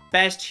now,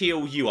 best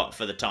heal you up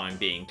for the time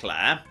being,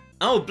 Claire.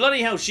 Oh,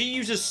 bloody hell, she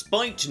uses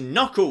spiked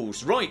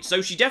knuckles. Right,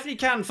 so she definitely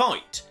can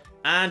fight.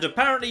 And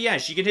apparently, yeah,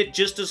 she can hit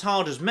just as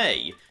hard as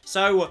me.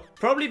 So,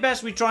 probably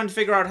best we try and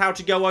figure out how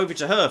to go over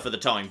to her for the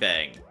time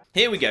being.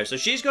 Here we go, so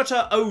she's got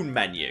her own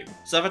menu.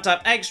 So if I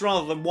tap X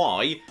rather than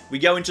Y, we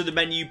go into the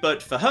menu,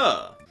 but for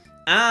her.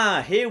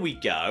 Ah, here we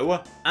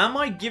go. Am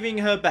I giving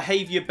her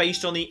behaviour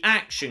based on the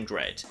action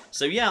grid?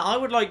 So yeah, I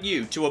would like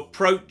you to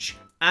approach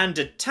and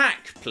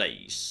attack,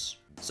 please.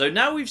 So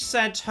now we've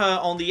set her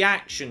on the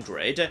action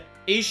grid.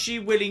 Is she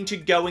willing to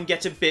go and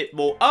get a bit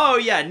more? Oh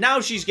yeah,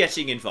 now she's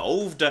getting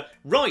involved.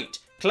 Right,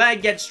 Claire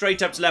gets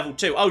straight up to level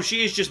 2. Oh,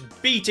 she is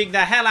just beating the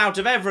hell out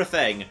of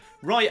everything.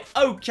 Right,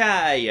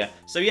 okay.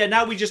 So yeah,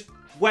 now we just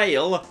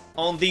wail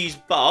on these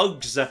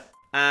bugs.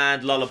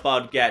 And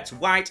Lullabud gets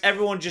whacked.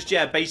 Everyone just,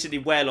 yeah, basically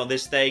wail on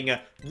this thing.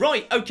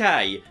 Right,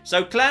 okay.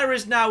 So Claire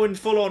is now in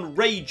full-on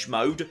rage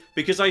mode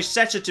because I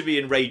set her to be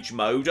in rage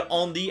mode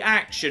on the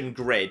action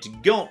grid.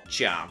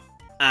 Gotcha.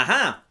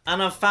 Aha,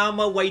 and I've found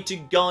my way to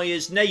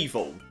Gaia's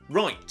navel.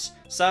 Right,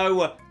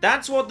 so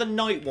that's what the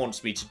knight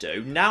wants me to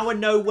do. Now I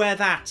know where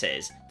that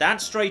is.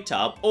 That's straight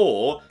up,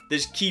 or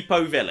there's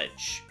Kipo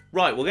Village.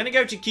 Right, we're going to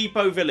go to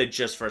Kipo Village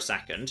just for a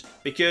second,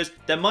 because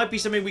there might be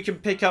something we can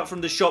pick up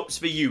from the shops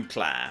for you,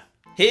 Claire.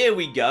 Here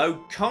we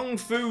go, Kung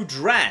Fu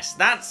dress.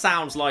 That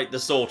sounds like the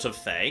sort of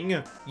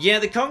thing. Yeah,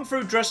 the Kung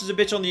Fu dress is a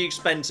bit on the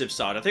expensive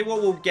side. I think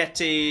what we'll get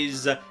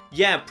is,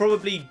 yeah,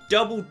 probably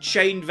double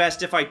chain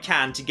vest if I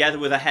can, together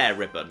with a hair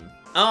ribbon.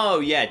 Oh,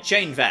 yeah,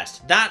 chain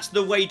vest. That's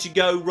the way to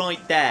go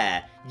right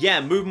there.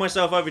 Yeah, move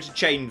myself over to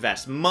chain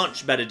vest.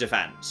 Much better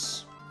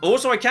defense.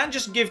 Also, I can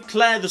just give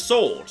Claire the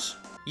sword.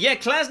 Yeah,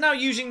 Claire's now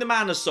using the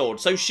mana sword,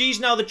 so she's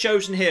now the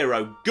chosen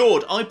hero.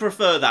 Good, I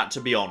prefer that,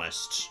 to be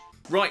honest.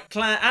 Right,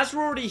 Claire, as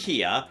we're already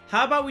here,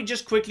 how about we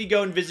just quickly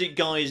go and visit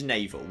Gaia's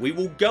navel? We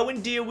will go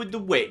and deal with the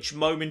witch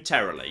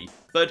momentarily,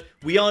 but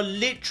we are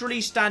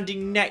literally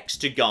standing next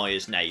to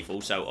Gaia's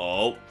navel, so,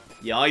 oh,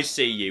 yeah, I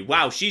see you.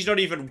 Wow, she's not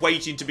even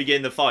waiting to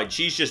begin the fight.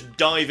 She's just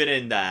diving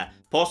in there.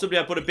 Possibly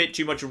I put a bit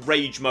too much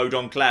rage mode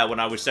on Claire when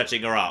I was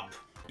setting her up.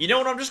 You know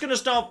what, I'm just going to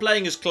start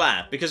playing as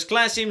Claire, because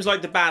Claire seems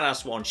like the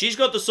badass one. She's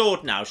got the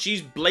sword now.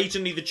 She's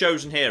blatantly the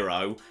chosen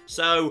hero.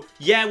 So,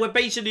 yeah, we're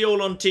basically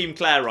all on Team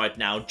Claire right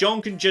now.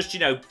 John can just, you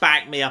know,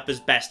 back me up as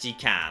best he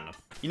can.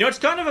 You know, it's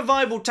kind of a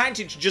viable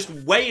tactic to just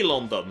wail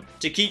on them,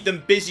 to keep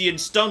them busy and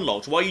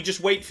stun-locked, while you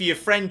just wait for your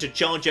friend to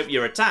charge up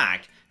your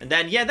attack. And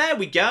then, yeah, there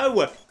we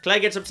go. Claire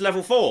gets up to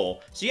level 4.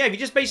 So, yeah, if you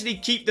just basically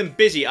keep them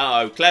busy.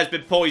 Uh-oh, Claire's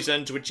been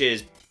poisoned, which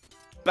is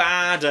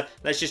bad.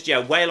 Let's just,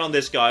 yeah, wail on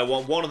this guy. I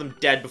want one of them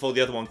dead before the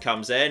other one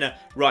comes in.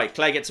 Right,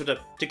 Claire gets up to...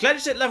 Did Claire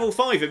just hit level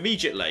 5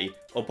 immediately?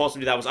 Or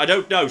possibly that was... I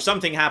don't know.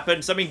 Something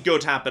happened. Something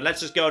good happened.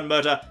 Let's just go and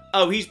murder...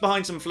 Oh, he's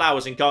behind some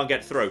flowers and can't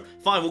get through.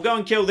 Fine, we'll go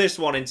and kill this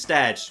one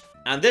instead.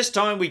 And this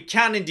time we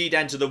can indeed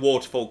enter the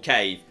waterfall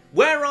cave.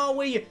 Where are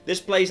we? This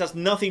place has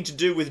nothing to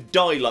do with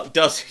dialogue,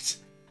 does it?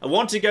 I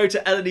want to go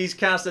to Elodie's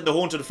castle in the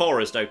haunted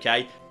forest,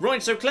 okay?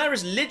 Right, so Claire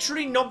is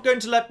literally not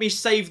going to let me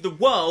save the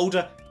world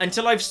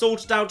until I've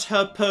sorted out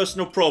her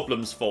personal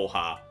problems for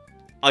her.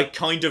 I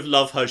kind of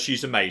love her,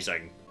 she's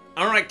amazing.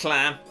 Alright,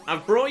 Claire,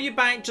 I've brought you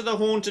back to the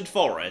haunted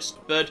forest,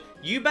 but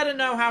you better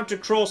know how to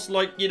cross,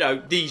 like, you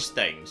know, these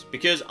things,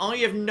 because I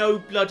have no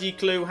bloody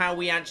clue how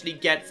we actually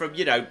get from,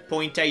 you know,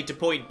 point A to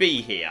point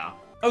B here.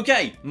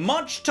 Okay,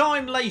 much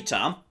time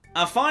later,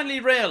 I finally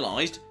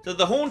realised that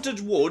the haunted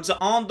woods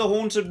aren't the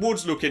haunted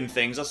woods looking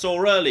things I saw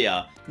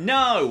earlier.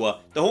 No,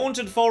 the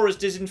haunted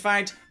forest is in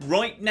fact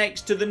right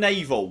next to the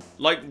navel.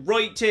 Like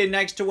right here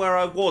next to where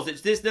I was.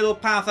 It's this little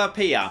path up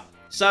here.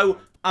 So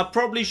I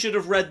probably should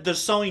have read the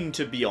sign,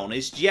 to be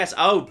honest. Yes,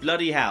 oh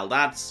bloody hell,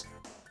 that's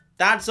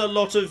That's a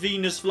lot of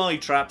Venus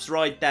flytraps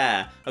right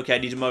there. Okay, I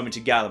need a moment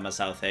to gather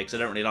myself here, because I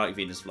don't really like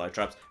Venus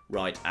flytraps.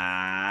 Right,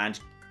 and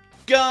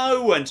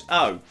go, and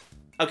oh.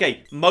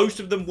 Okay, most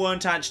of them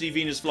weren't actually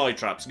Venus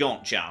flytraps.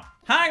 Gotcha.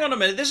 Hang on a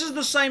minute, this is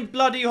the same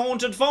bloody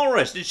haunted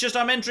forest. It's just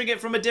I'm entering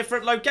it from a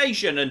different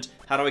location. And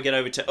how do I get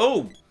over to...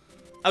 Oh,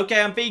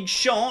 okay, I'm being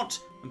shot.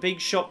 I'm being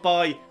shot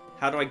by...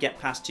 How do I get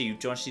past to you?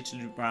 Do I just need to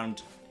loop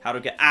around? How do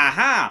I get...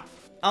 Aha!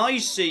 I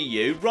see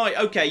you. Right,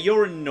 okay,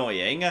 you're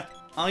annoying.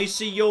 I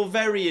see you're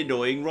very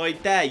annoying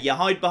right there. You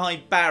hide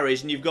behind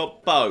barriers and you've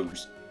got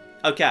bows.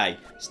 Okay,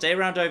 stay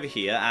around over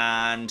here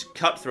and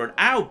cut through it.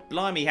 Ow,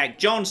 blimey heck.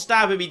 John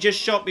stabbing me, just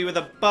shot me with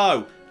a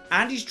bow.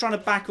 And he's trying to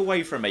back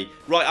away from me.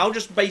 Right, I'll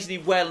just basically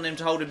wail on him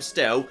to hold him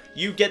still.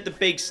 You get the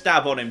big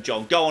stab on him,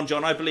 John. Go on,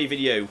 John, I believe in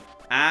you.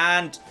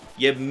 And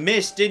you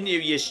missed, didn't you,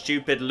 you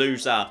stupid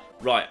loser?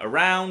 Right,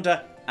 around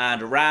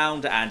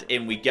and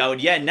in we go.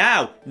 And yeah,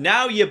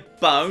 now you're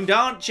boned,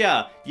 aren't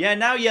you? Yeah,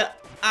 now you're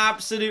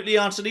absolutely,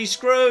 utterly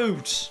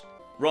screwed.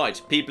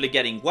 Right, people are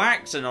getting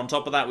whacked, and on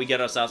top of that, we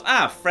get ourselves,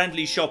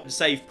 friendly shop and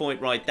save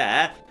point right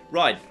there.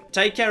 Right,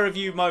 take care of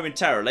you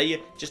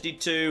momentarily. Just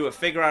need to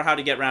figure out how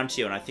to get around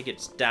to you, and I think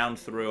it's down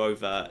through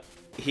over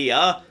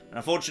here. And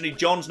unfortunately,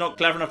 John's not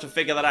clever enough to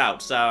figure that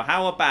out. So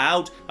how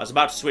about, I was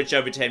about to switch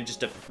over to him just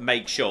to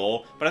make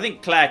sure, but I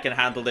think Claire can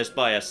handle this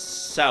by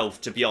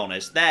herself, to be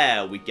honest.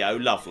 There we go,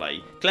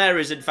 lovely. Claire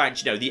is, in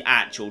fact, you know, the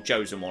actual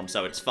chosen one,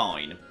 so it's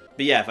fine.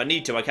 But yeah, if I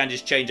need to, I can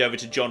just change over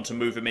to John to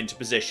move him into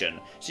position.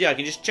 So yeah, I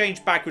can just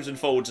change backwards and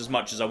forwards as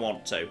much as I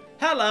want to.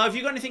 Hello, have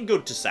you got anything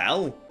good to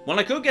sell? Well,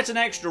 I could get an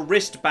extra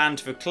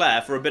wristband for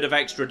Claire for a bit of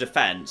extra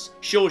defense.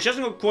 Sure, she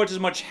hasn't got quite as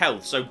much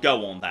health, so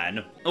go on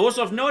then.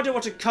 Also, I've no idea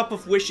what a Cup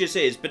of Wishes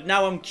is, but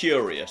now I'm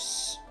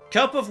curious.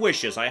 Cup of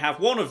Wishes, I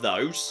have one of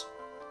those.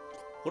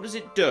 What does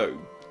it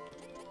do?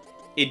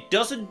 It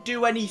doesn't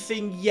do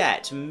anything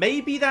yet.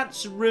 Maybe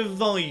that's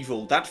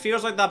revival. That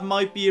feels like that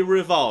might be a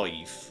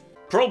revive.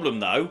 Problem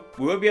though,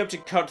 we won't be able to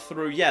cut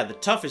through, yeah, the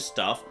toughest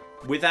stuff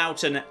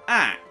without an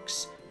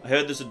axe. I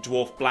heard there's a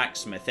dwarf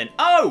blacksmith in.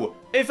 Oh,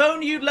 if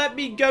only you'd let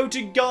me go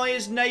to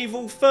Gaia's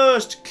navel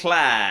first,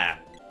 Claire.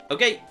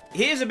 Okay,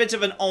 here's a bit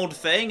of an odd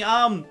thing.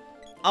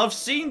 I've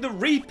seen the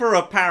Reaper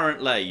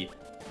apparently.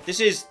 This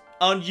is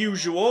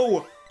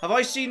unusual. Have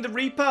I seen the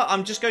Reaper?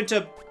 I'm just going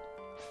to...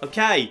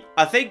 Okay,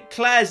 I think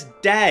Claire's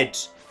dead.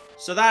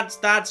 So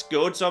that's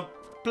good. So I'm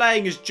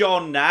playing as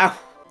John now.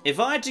 If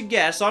I had to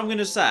guess, I'm going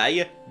to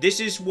say this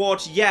is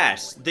what,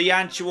 yes, the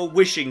actual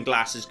wishing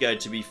glass is going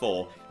to be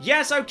for.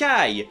 Yes,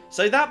 okay.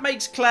 So that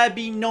makes Claire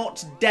be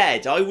not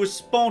dead. I was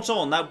spot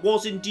on. That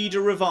was indeed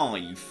a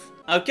revive.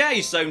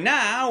 Okay, so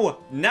now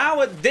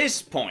at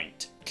this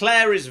point,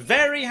 Claire is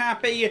very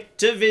happy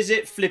to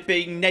visit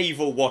flipping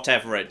navel,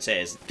 whatever it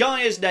is.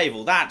 Gaia's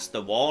navel, that's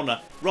the one.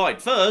 Right,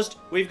 first,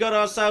 we've got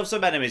ourselves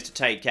some enemies to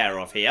take care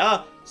of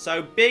here.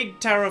 So, big,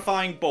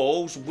 terrifying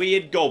balls,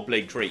 weird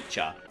goblin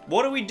creature.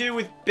 What do we do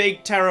with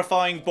big,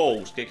 terrifying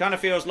balls? It kind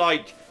of feels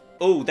like...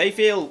 Oh, they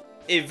feel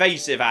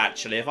evasive,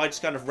 actually, if I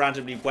just kind of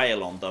randomly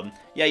wail on them.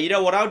 Yeah, you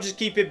know what? I'll just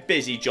keep him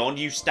busy, John.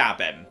 You stab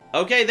him.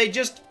 Okay, they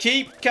just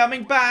keep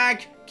coming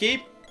back.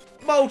 Keep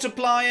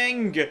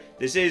multiplying.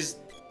 This is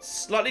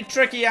slightly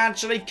tricky,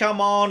 actually. Come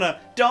on.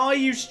 Die,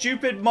 you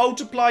stupid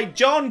multiply.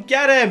 John,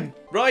 get him.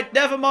 Right,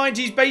 never mind.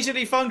 He's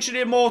basically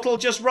functionally immortal.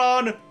 Just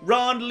run.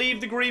 Run.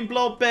 Leave the green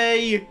blob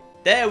be.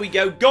 There we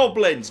go.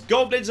 Goblins.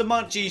 Goblins are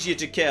much easier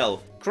to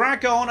kill.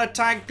 Crack on,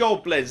 attack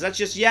goblins. That's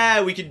just,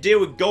 yeah, we can deal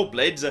with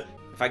goblins. In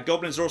fact,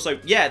 goblins are also,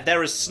 yeah,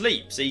 they're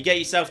asleep. So you get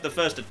yourself the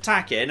first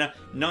attack in.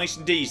 Nice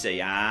and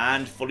easy.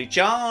 And fully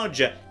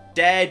charge.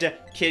 Dead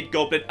kid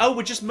goblin. Oh,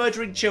 we're just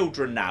murdering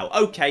children now.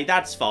 Okay,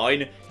 that's fine.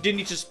 You didn't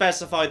need to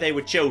specify they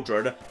were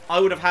children. I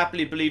would have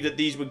happily believed that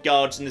these were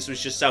guards and this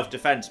was just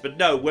self-defense. But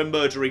no, we're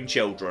murdering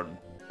children.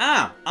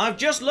 I've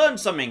just learned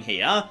something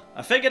here.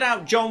 I figured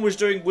out John was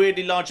doing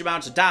weirdly large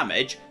amounts of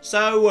damage.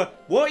 So,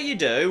 what you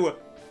do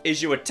is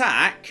you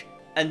attack,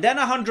 and then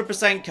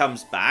 100%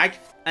 comes back,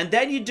 and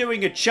then you're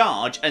doing a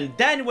charge, and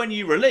then when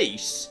you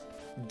release,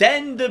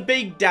 then the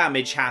big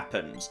damage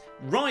happens.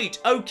 Right,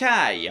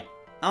 okay.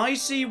 I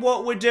see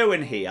what we're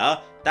doing here.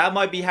 That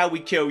might be how we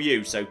kill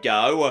you, so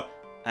go,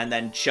 and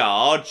then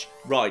charge.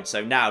 Right,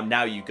 so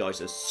now you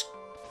guys are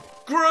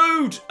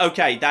screwed.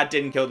 Okay, that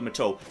didn't kill them at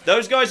all.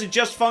 Those guys are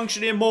just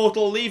functionally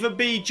immortal. Leave it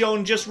be,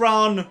 John, just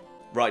run.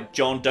 Right,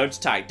 John, don't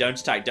attack, don't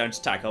attack, don't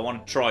attack. I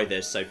want to try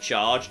this, so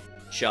charge.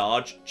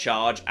 Charge,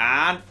 charge,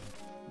 and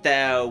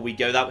there we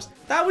go.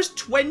 That was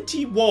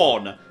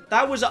 21.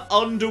 That was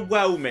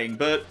underwhelming,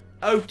 but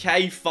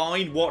okay,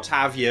 fine, what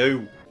have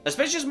you.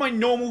 Especially as my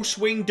normal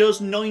swing does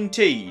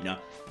 19.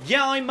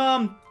 Yeah, I'm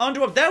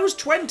underwhelmed. There was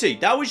 20.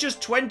 That was just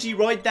 20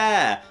 right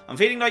there. I'm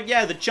feeling like,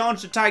 yeah, the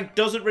charged attack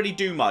doesn't really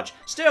do much.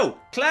 Still,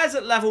 Claire's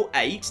at level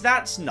 8.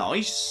 That's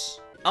nice.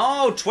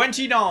 Oh,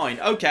 29.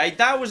 Okay,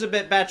 that was a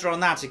bit better on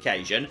that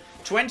occasion.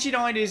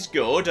 29 is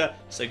good,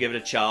 so give it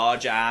a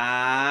charge,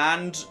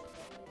 and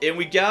in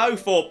we go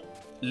for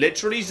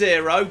literally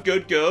 0.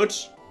 Good, good.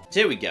 So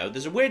here we go.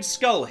 There's a weird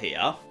skull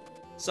here.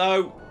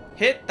 So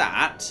hit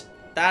that.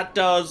 That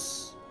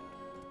does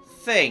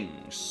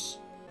things.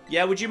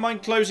 Yeah, would you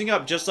mind closing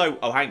up just so...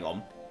 Oh, hang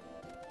on.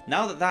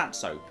 Now that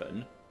that's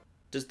open,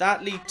 does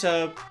that lead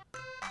to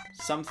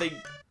something...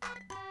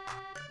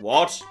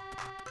 What?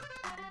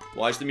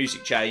 Why is the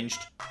music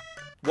changed?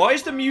 Why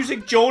is the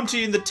music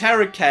jaunty in the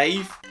terror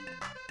cave?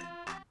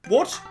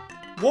 What?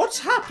 What's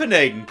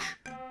happening?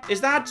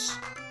 Is that...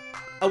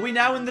 Are we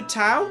now in the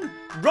town?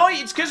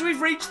 Right, it's because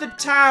we've reached the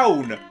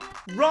town.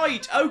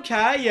 Right,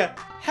 okay.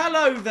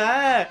 Hello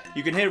there.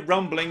 You can hear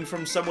rumbling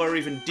from somewhere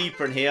even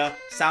deeper in here.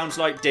 Sounds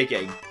like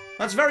digging.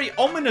 That's very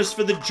ominous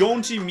for the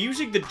jaunty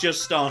music that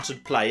just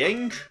started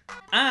playing.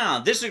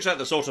 Ah, this looks like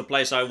the sort of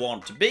place I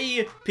want to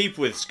be.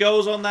 People with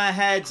skulls on their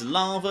heads,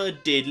 lava,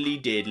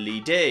 diddly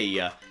diddly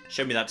dee.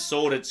 Show me that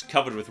sword, it's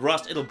covered with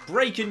rust. It'll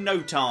break in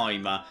no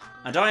time.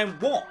 And I am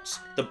what?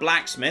 The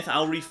blacksmith,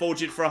 I'll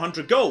reforge it for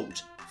 100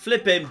 gold.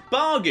 Flippin'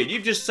 bargain,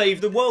 you've just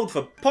saved the world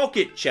for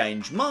pocket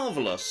change.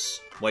 Marvellous.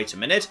 Wait a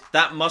minute,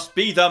 that must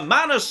be the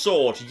mana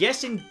sword.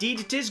 Yes, indeed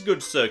it is,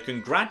 good sir.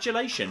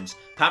 Congratulations.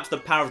 Perhaps the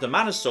power of the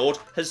mana sword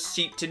has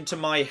seeped into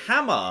my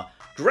hammer.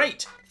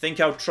 Great. Think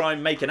I'll try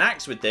and make an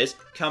axe with this.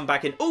 Come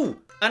back in. Ooh,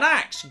 an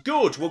axe.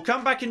 Good. We'll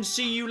come back and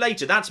see you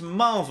later. That's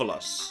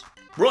marvellous.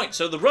 Right,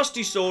 so the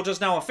rusty sword has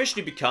now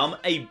officially become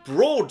a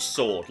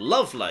broadsword.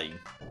 Lovely.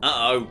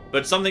 Uh-oh,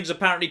 but something's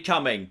apparently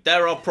coming.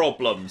 There are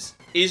problems.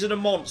 Is it a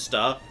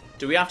monster?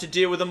 Do we have to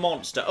deal with a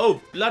monster? Oh,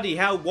 bloody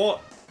hell,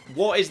 what?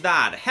 What is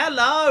that?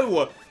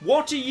 Hello!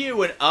 What are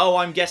you? And oh,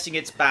 I'm guessing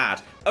it's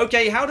bad.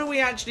 Okay, how do we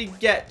actually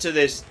get to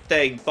this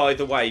thing, by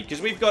the way?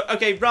 Because we've got...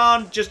 Okay,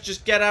 run.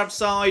 Just get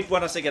outside.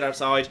 When I say get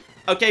outside.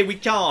 Okay, we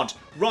can't.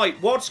 Right,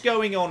 what's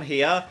going on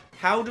here?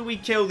 How do we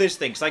kill this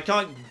thing? Because I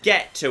can't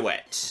get to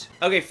it.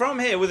 Okay, from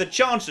here, with a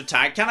charged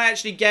attack, can I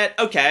actually get...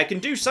 Okay, I can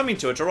do something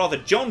to it, or rather,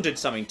 John did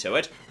something to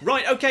it.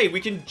 Right, okay,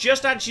 we can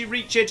just actually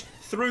reach it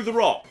through the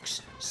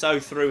rocks. So,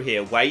 through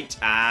here. Wait,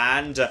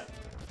 and...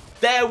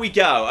 There we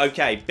go.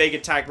 Okay, big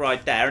attack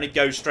right there, and it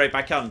goes straight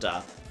back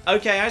under.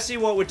 Okay, I see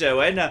what we're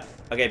doing.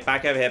 Okay,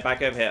 back over here,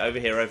 over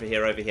here, over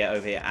here, over here,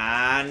 over here,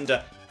 and...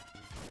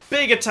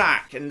 Big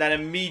attack, and then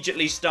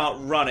immediately start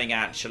running,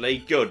 actually.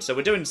 Good, so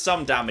we're doing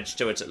some damage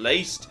to it at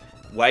least.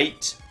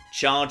 Wait,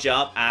 charge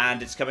up,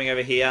 and it's coming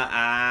over here,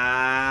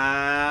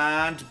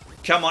 and...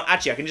 Come on,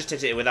 actually, I can just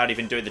hit it without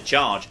even doing the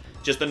charge.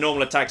 Just the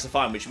normal attacks are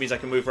fine, which means I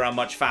can move around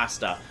much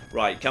faster.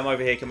 Right, come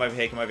over here, come over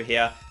here, come over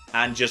here.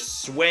 And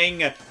just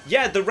swing.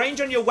 Yeah, the range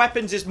on your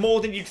weapons is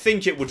more than you'd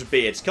think it would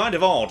be. It's kind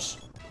of odd.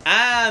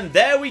 And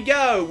there we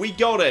go. We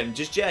got him.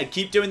 Just, yeah,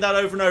 keep doing that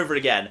over and over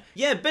again.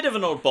 Yeah, a bit of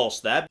an odd boss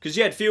there. Because,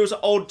 yeah, it feels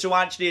odd to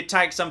actually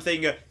attack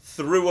something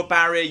through a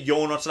barrier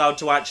you're not allowed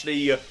to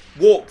actually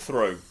walk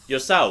through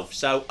yourself.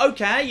 So,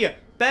 okay,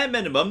 bare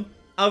minimum,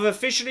 I've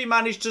officially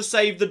managed to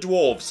save the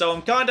dwarves. So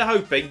I'm kind of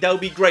hoping they'll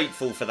be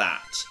grateful for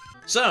that.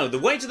 So, the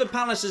way to the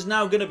palace is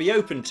now going to be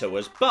open to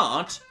us,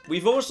 but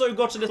we've also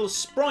got a little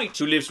sprite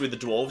who lives with the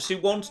dwarves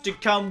who wants to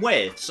come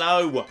with,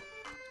 so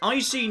I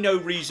see no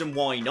reason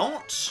why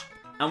not.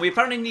 And we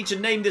apparently need to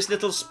name this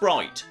little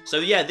sprite. So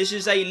yeah, this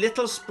is a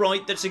little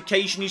sprite that's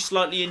occasionally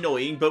slightly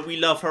annoying, but we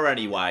love her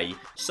anyway.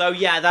 So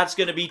yeah, that's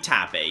going to be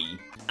Tabby.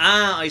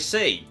 Ah, I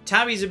see.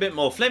 Tabby's a bit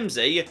more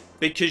flimsy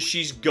because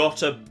she's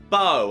got a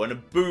bow and a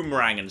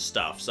boomerang and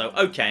stuff. So,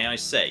 okay, I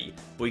see.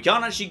 But we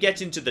can't actually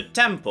get into the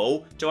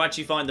temple to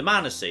actually find the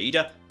mana seed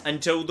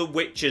until the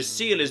witch's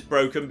seal is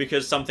broken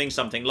because something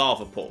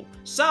lava pool.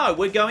 So,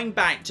 we're going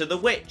back to the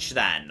witch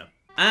then.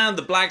 And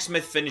the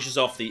blacksmith finishes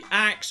off the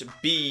axe.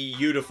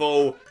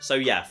 Beautiful. So,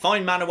 yeah,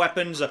 find mana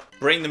weapons,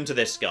 bring them to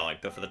this guy.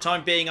 But for the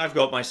time being, I've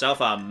got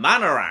myself a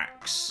mana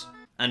axe.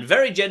 And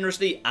very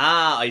generously,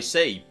 I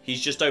see.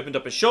 He's just opened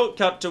up a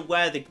shortcut to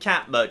where the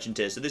cat merchant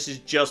is. So this is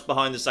just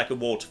behind the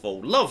second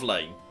waterfall.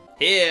 Lovely.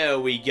 Here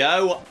we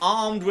go.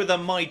 Armed with a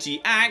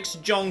mighty axe,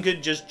 John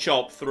can just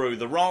chop through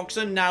the rocks.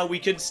 And now we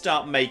can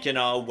start making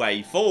our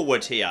way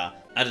forward here.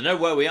 I don't know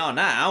where we are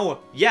now.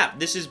 Yeah,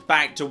 this is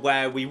back to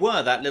where we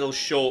were. That little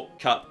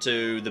shortcut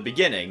to the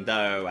beginning.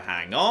 Though,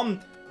 hang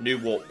on. New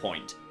walk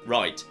point.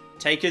 Right.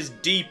 Take us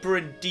deeper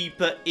and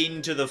deeper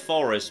into the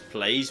forest,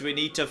 please. We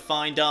need to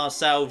find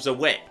ourselves a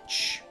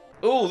witch.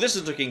 Oh, this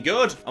is looking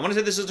good. I want to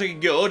say this is looking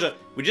good.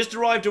 We just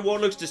arrived at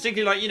what looks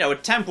distinctly like, you know, a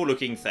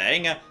temple-looking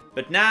thing.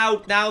 But now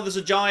there's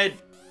a giant...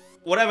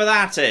 Whatever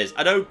that is.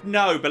 I don't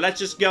know, but let's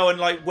just go and,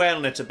 like, wail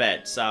on it a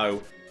bit.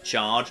 So,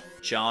 charge,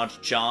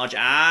 charge, charge,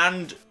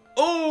 and...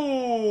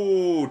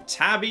 Oh!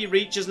 Tabby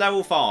reaches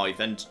level 5.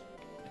 And,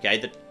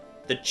 okay,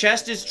 the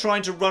chest is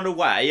trying to run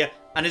away...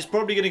 And it's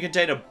probably going to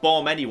contain a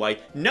bomb anyway.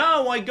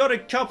 No, I got a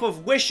cup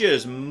of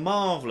wishes.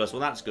 Marvellous. Well,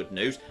 that's good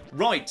news.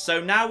 Right,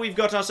 so now we've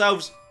got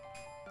ourselves...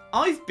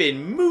 I've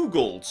been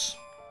Moogled.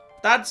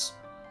 That's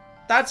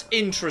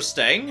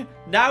interesting.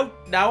 Now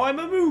I'm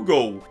a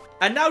Moogle.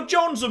 And now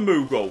John's a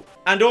Moogle.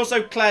 And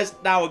also Claire's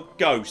now a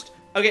ghost.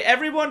 Okay,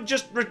 everyone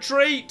just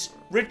retreat.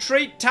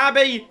 Retreat,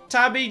 Tabby.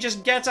 Tabby,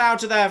 just get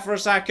out of there for a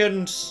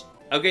second.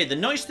 Okay, the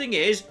nice thing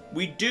is,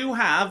 we do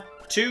have...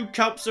 2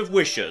 cups of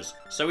wishes.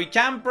 So we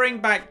can bring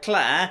back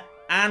Claire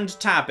and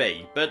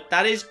Tabby. But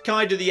that is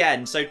kind of the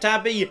end. So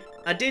Tabby,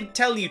 I did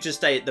tell you to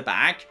stay at the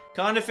back.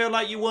 Kind of feel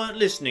like you weren't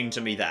listening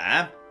to me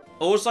there.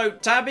 Also,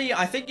 Tabby,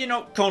 I think you're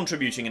not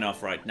contributing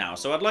enough right now,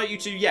 so I'd like you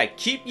to, yeah,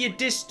 keep your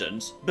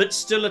distance, but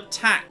still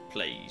attack,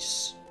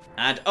 please.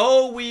 And,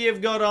 oh, we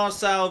have got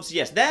ourselves,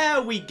 yes,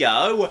 there we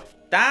go.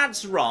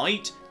 That's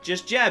right.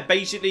 Just, yeah,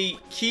 basically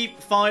keep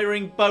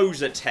firing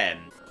bows at him.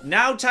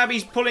 Now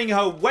Tabby's pulling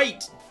her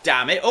weight,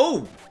 damn it.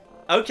 Oh,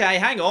 okay,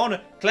 hang on.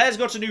 Claire's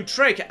got a new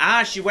trick.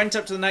 She went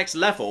up to the next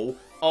level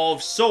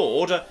of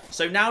sword,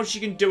 so now she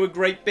can do a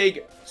great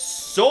big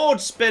sword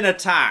spin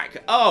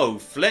attack. Oh,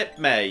 flip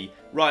me.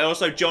 Right,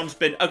 also John's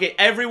been... Okay,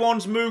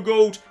 everyone's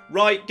moogled.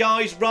 Right,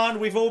 guys, run.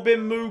 We've all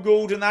been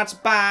moogled, and that's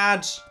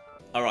bad.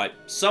 All right,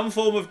 some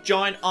form of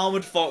giant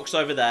armored fox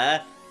over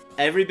there.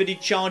 Everybody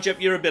charge up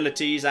your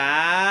abilities,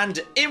 and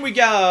in we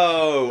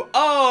go.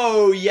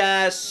 Oh,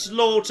 yeah,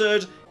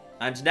 slaughtered.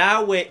 And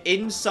now we're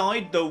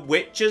inside the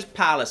Witcher's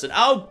Palace. And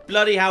oh,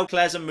 bloody hell,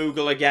 Claire's a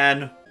moogle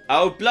again.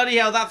 Oh, bloody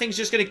hell, that thing's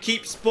just going to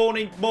keep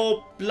spawning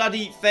more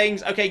bloody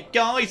things. Okay,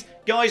 guys,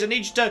 I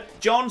need you to...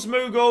 John's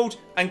moogled,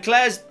 and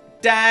Claire's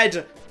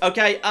dead.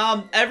 Okay,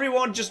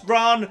 everyone just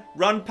run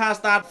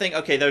past that thing.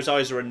 Okay, those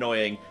eyes are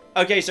annoying.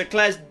 Okay, so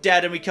Claire's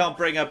dead and we can't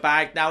bring her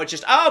back. Now it's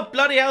just, oh,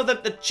 bloody hell,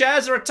 the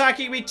chairs are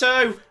attacking me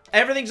too.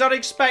 Everything's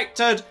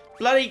unexpected.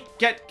 Bloody,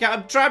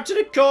 I'm trapped in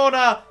a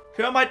corner.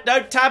 Who am I?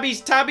 No,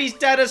 Tabby's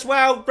dead as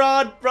well.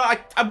 Run.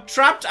 I'm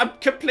trapped. I'm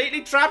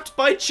completely trapped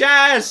by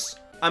chairs.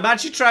 I'm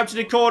actually trapped in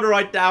a corner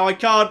right now. I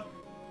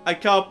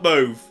can't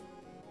move.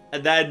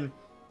 And then,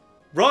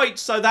 right,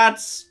 so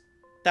that's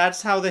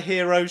how the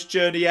hero's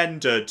journey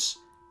ended.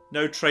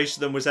 No trace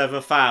of them was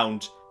ever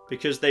found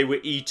because they were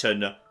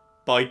eaten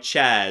by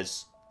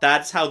chairs.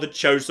 That's how the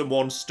Chosen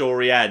One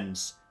story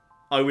ends.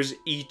 I was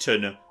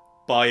eaten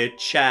by a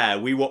chair.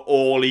 We were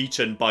all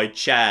eaten by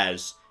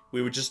chairs.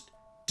 We were just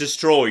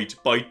destroyed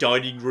by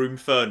dining room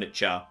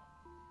furniture.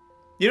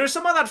 You know,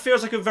 somehow that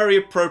feels like a very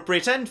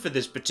appropriate end for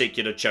this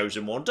particular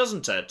Chosen One,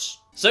 doesn't it?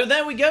 So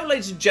there we go,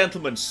 ladies and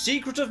gentlemen,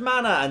 Secret of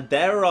Mana, and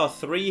there are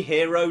 3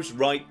 heroes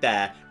right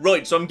there.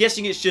 Right, so I'm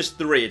guessing it's just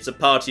 3, it's a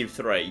party of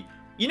 3.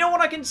 You know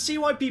what, I can see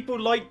why people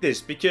like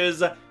this,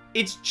 because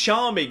it's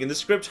charming and the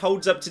script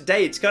holds up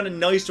today. It's kind of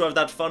nice to have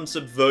that fun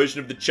subversion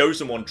of the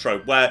Chosen One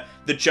trope, where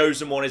the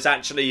Chosen One is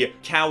actually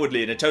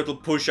cowardly and a total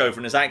pushover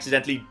and has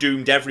accidentally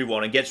doomed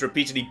everyone and gets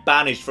repeatedly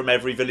banished from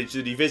every village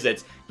that he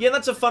visits. Yeah,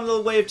 that's a fun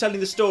little way of telling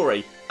the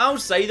story. I'll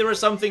say there are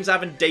some things I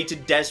haven't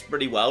dated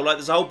desperately well, like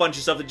there's a whole bunch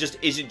of stuff that just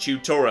isn't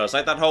tutorials,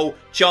 like that whole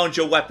charge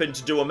your weapon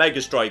to do a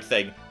Mega Strike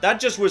thing. That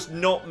just was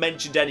not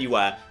mentioned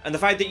anywhere. And the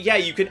fact that, yeah,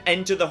 you can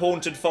enter the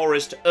Haunted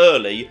Forest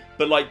early,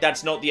 but like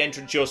that's not the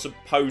entrance you're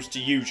supposed to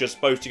use. You're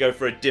supposed to go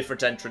for a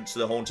different entrance to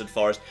the Haunted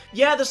Forest.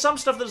 Yeah, there's some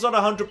stuff that's not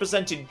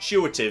 100%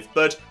 intuitive,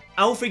 but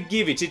I'll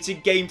forgive it. It's a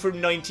game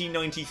from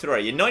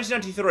 1993. In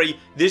 1993,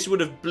 this would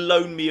have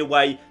blown me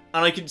away,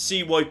 and I can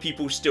see why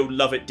people still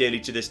love it dearly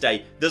to this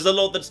day. There's a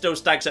lot that still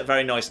stacks up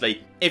very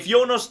nicely. If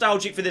you're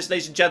nostalgic for this,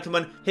 ladies and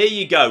gentlemen, here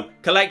you go.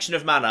 Collection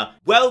of Mana.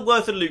 Well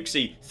worth a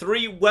look-see.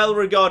 3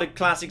 well-regarded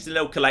classics in a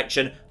little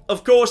collection.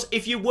 Of course,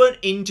 if you weren't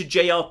into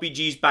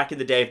JRPGs back in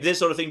the day, if this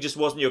sort of thing just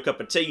wasn't your cup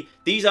of tea,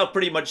 these are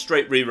pretty much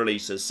straight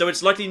re-releases, so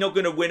it's likely not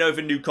going to win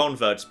over new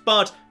converts.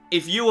 But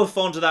if you were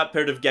fond of that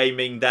period of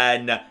gaming,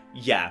 then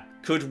yeah,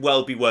 could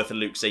well be worth a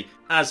look-see.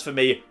 As for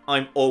me,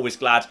 I'm always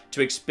glad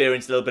to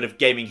experience a little bit of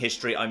gaming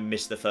history I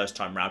missed the first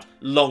time round.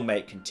 Long may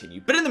it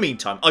continue. But in the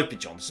meantime, I've been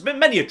John, this has been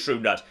many a true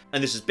nut,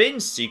 and this has been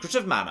Secret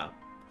of Mana.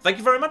 Thank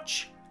you very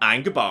much,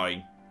 and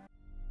goodbye.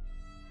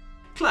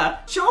 Claire,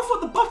 show off what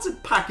the button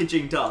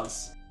packaging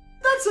does.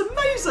 That's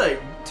amazing!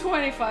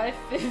 25,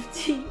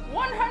 50,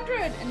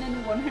 100, and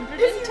then 110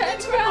 If you need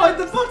to divide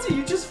the butter,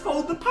 you just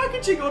fold the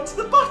packaging onto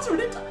the butter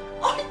and it...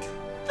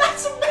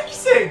 that's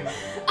amazing!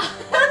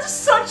 That's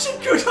such a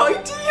good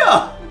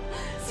idea!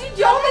 See, How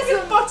John long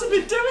has butter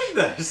been doing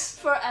this?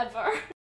 forever.